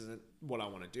 this isn't what I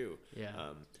want to do. Yeah.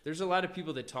 There's a lot of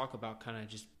people that talk about kind of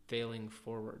just failing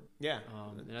forward. Yeah.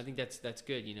 And I think that's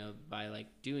good, by like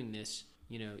doing this,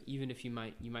 even if you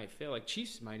might fail, like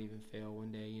Chiefs might even fail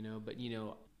one day, but,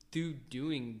 through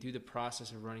the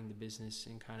process of running the business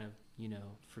and kind of,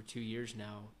 for 2 years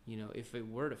now, if it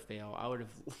were to fail, I would have,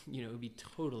 it would be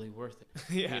totally worth it.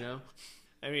 Yeah.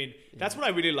 I mean, that's what I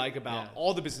really like about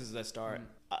all the businesses I start.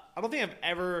 I don't think I've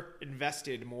ever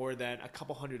invested more than a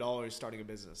couple $100 starting a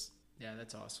business. Yeah,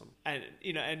 that's awesome. And,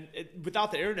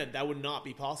 without the internet, that would not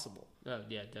be possible. Oh,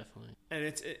 yeah, definitely. And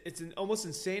it's almost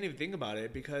insane if you think about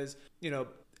it because,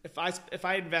 if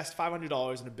I invest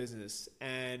 $500 in a business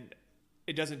and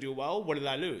it doesn't do well, what did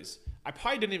I lose? I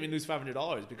probably didn't even lose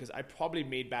 $500 because I probably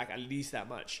made back at least that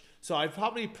much. So I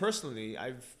probably personally,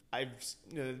 I've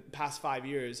past 5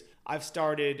 years, I've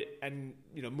started and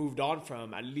moved on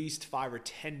from at least 5 or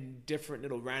 10 different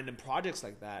little random projects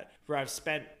like that where I've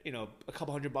spent a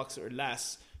couple $100 or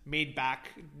less, made back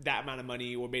that amount of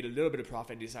money or made a little bit of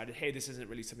profit and decided, hey, this isn't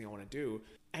really something I want to do.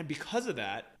 And because of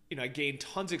that, I gained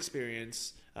tons of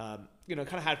experience, kind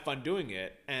of had fun doing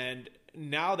it. And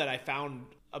now that I found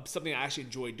something I actually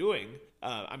enjoy doing,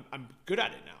 I'm good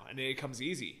at it now and it comes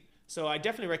easy. So I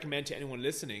definitely recommend to anyone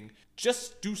listening,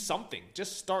 just do something,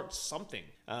 just start something.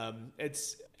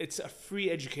 It's a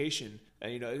free education.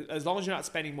 As long as you're not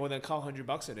spending more than a couple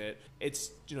 $100 in it,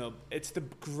 it's the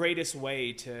greatest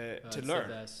way to learn.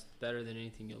 The best. Better than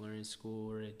anything you'll learn in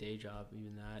school or a day job,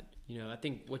 even that. I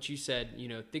think what you said,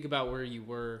 think about where you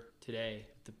were today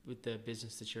with the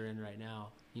business that you're in right now.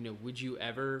 Would you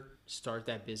ever start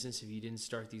that business if you didn't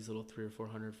start these little $300 or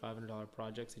 $400, $500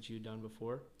 projects that you'd done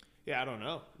before? Yeah, I don't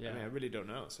know. Yeah. I mean, I really don't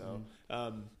know. So,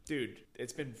 dude,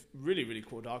 it's been really, really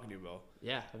cool talking to you, Will.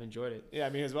 Yeah, I've enjoyed it. Yeah,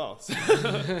 me as well.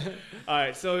 All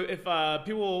right. So if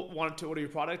people want to order your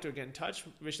product or get in touch,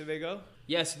 where should they go?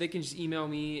 Yeah, so they can just email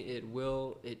me at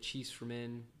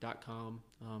will@chiefsformen.com.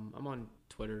 I'm on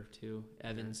Twitter too,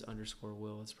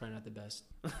 Evans_Will. It's probably not the best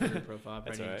profile. I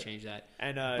probably need to change that.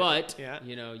 And but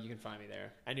you can find me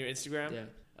there. And your Instagram?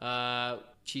 Yeah.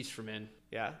 Chiefs for Men.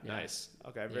 Yeah, nice.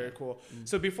 Okay, very cool.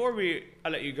 So before I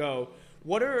let you go,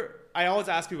 I always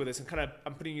ask people this, and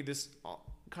I'm putting you this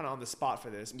kind of on the spot for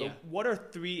this, but what are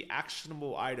 3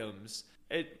 actionable items?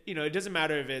 It doesn't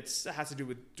matter if it has to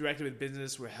do directly with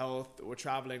business or health or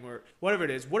traveling or whatever it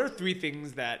is. What are 3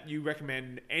 things that you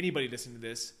recommend anybody listening to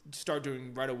this start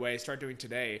doing right away, start doing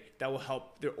today that will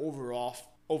help their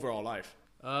overall life?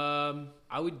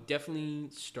 I would definitely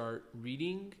start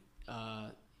reading.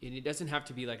 And it doesn't have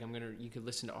to be like you could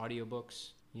listen to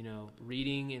audiobooks,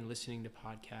 reading and listening to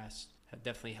podcasts have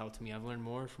definitely helped me. I've learned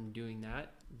more from doing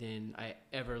that than I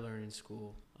ever learned in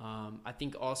school. I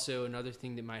think also another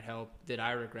thing that might help that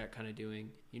I regret kind of doing,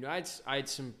 I had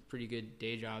some pretty good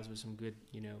day jobs with some good,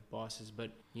 bosses,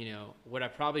 but what I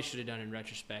probably should have done in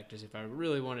retrospect is if I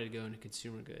really wanted to go into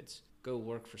consumer goods, go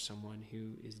work for someone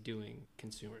who is doing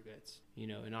consumer goods,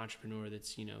 an entrepreneur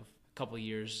that's, couple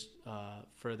years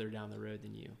further down the road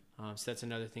than you. So that's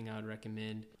another thing I would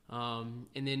recommend. And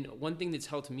then one thing that's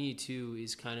helped me too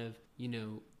is kind of,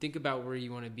 think about where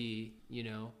you want to be,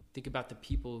 think about the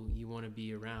people you want to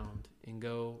be around and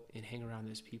go and hang around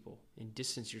those people and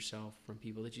distance yourself from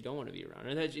people that you don't want to be around.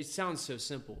 And it sounds so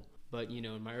simple, but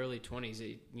in my early 20s,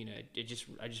 I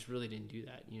just really didn't do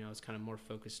that. I was kind of more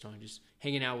focused on just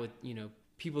hanging out with,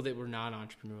 people that were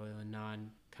non-entrepreneurial and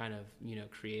kind of,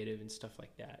 creative and stuff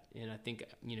like that. And I think,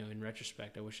 in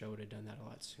retrospect, I wish I would have done that a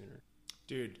lot sooner.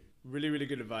 Dude, really, really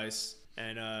good advice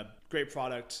and great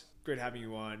product. Great having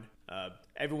you on.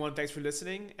 Everyone, thanks for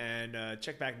listening and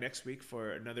check back next week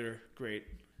for another great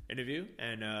interview.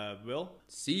 And Will,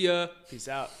 see ya. Peace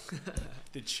out.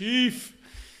 The Chief.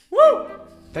 Woo!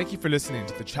 Thank you for listening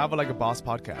to the Travel Like a Boss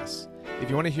podcast. If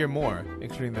you want to hear more,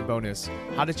 including the bonus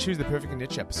How to Choose the Perfect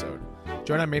Niche episode,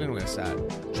 join our mailing list at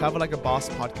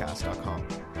travellikeabosspodcast.com.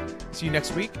 See you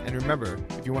next week, and remember,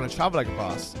 if you want to travel like a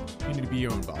boss, you need to be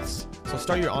your own boss. So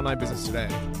start your online business today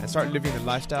and start living the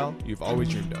lifestyle you've always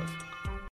dreamed of.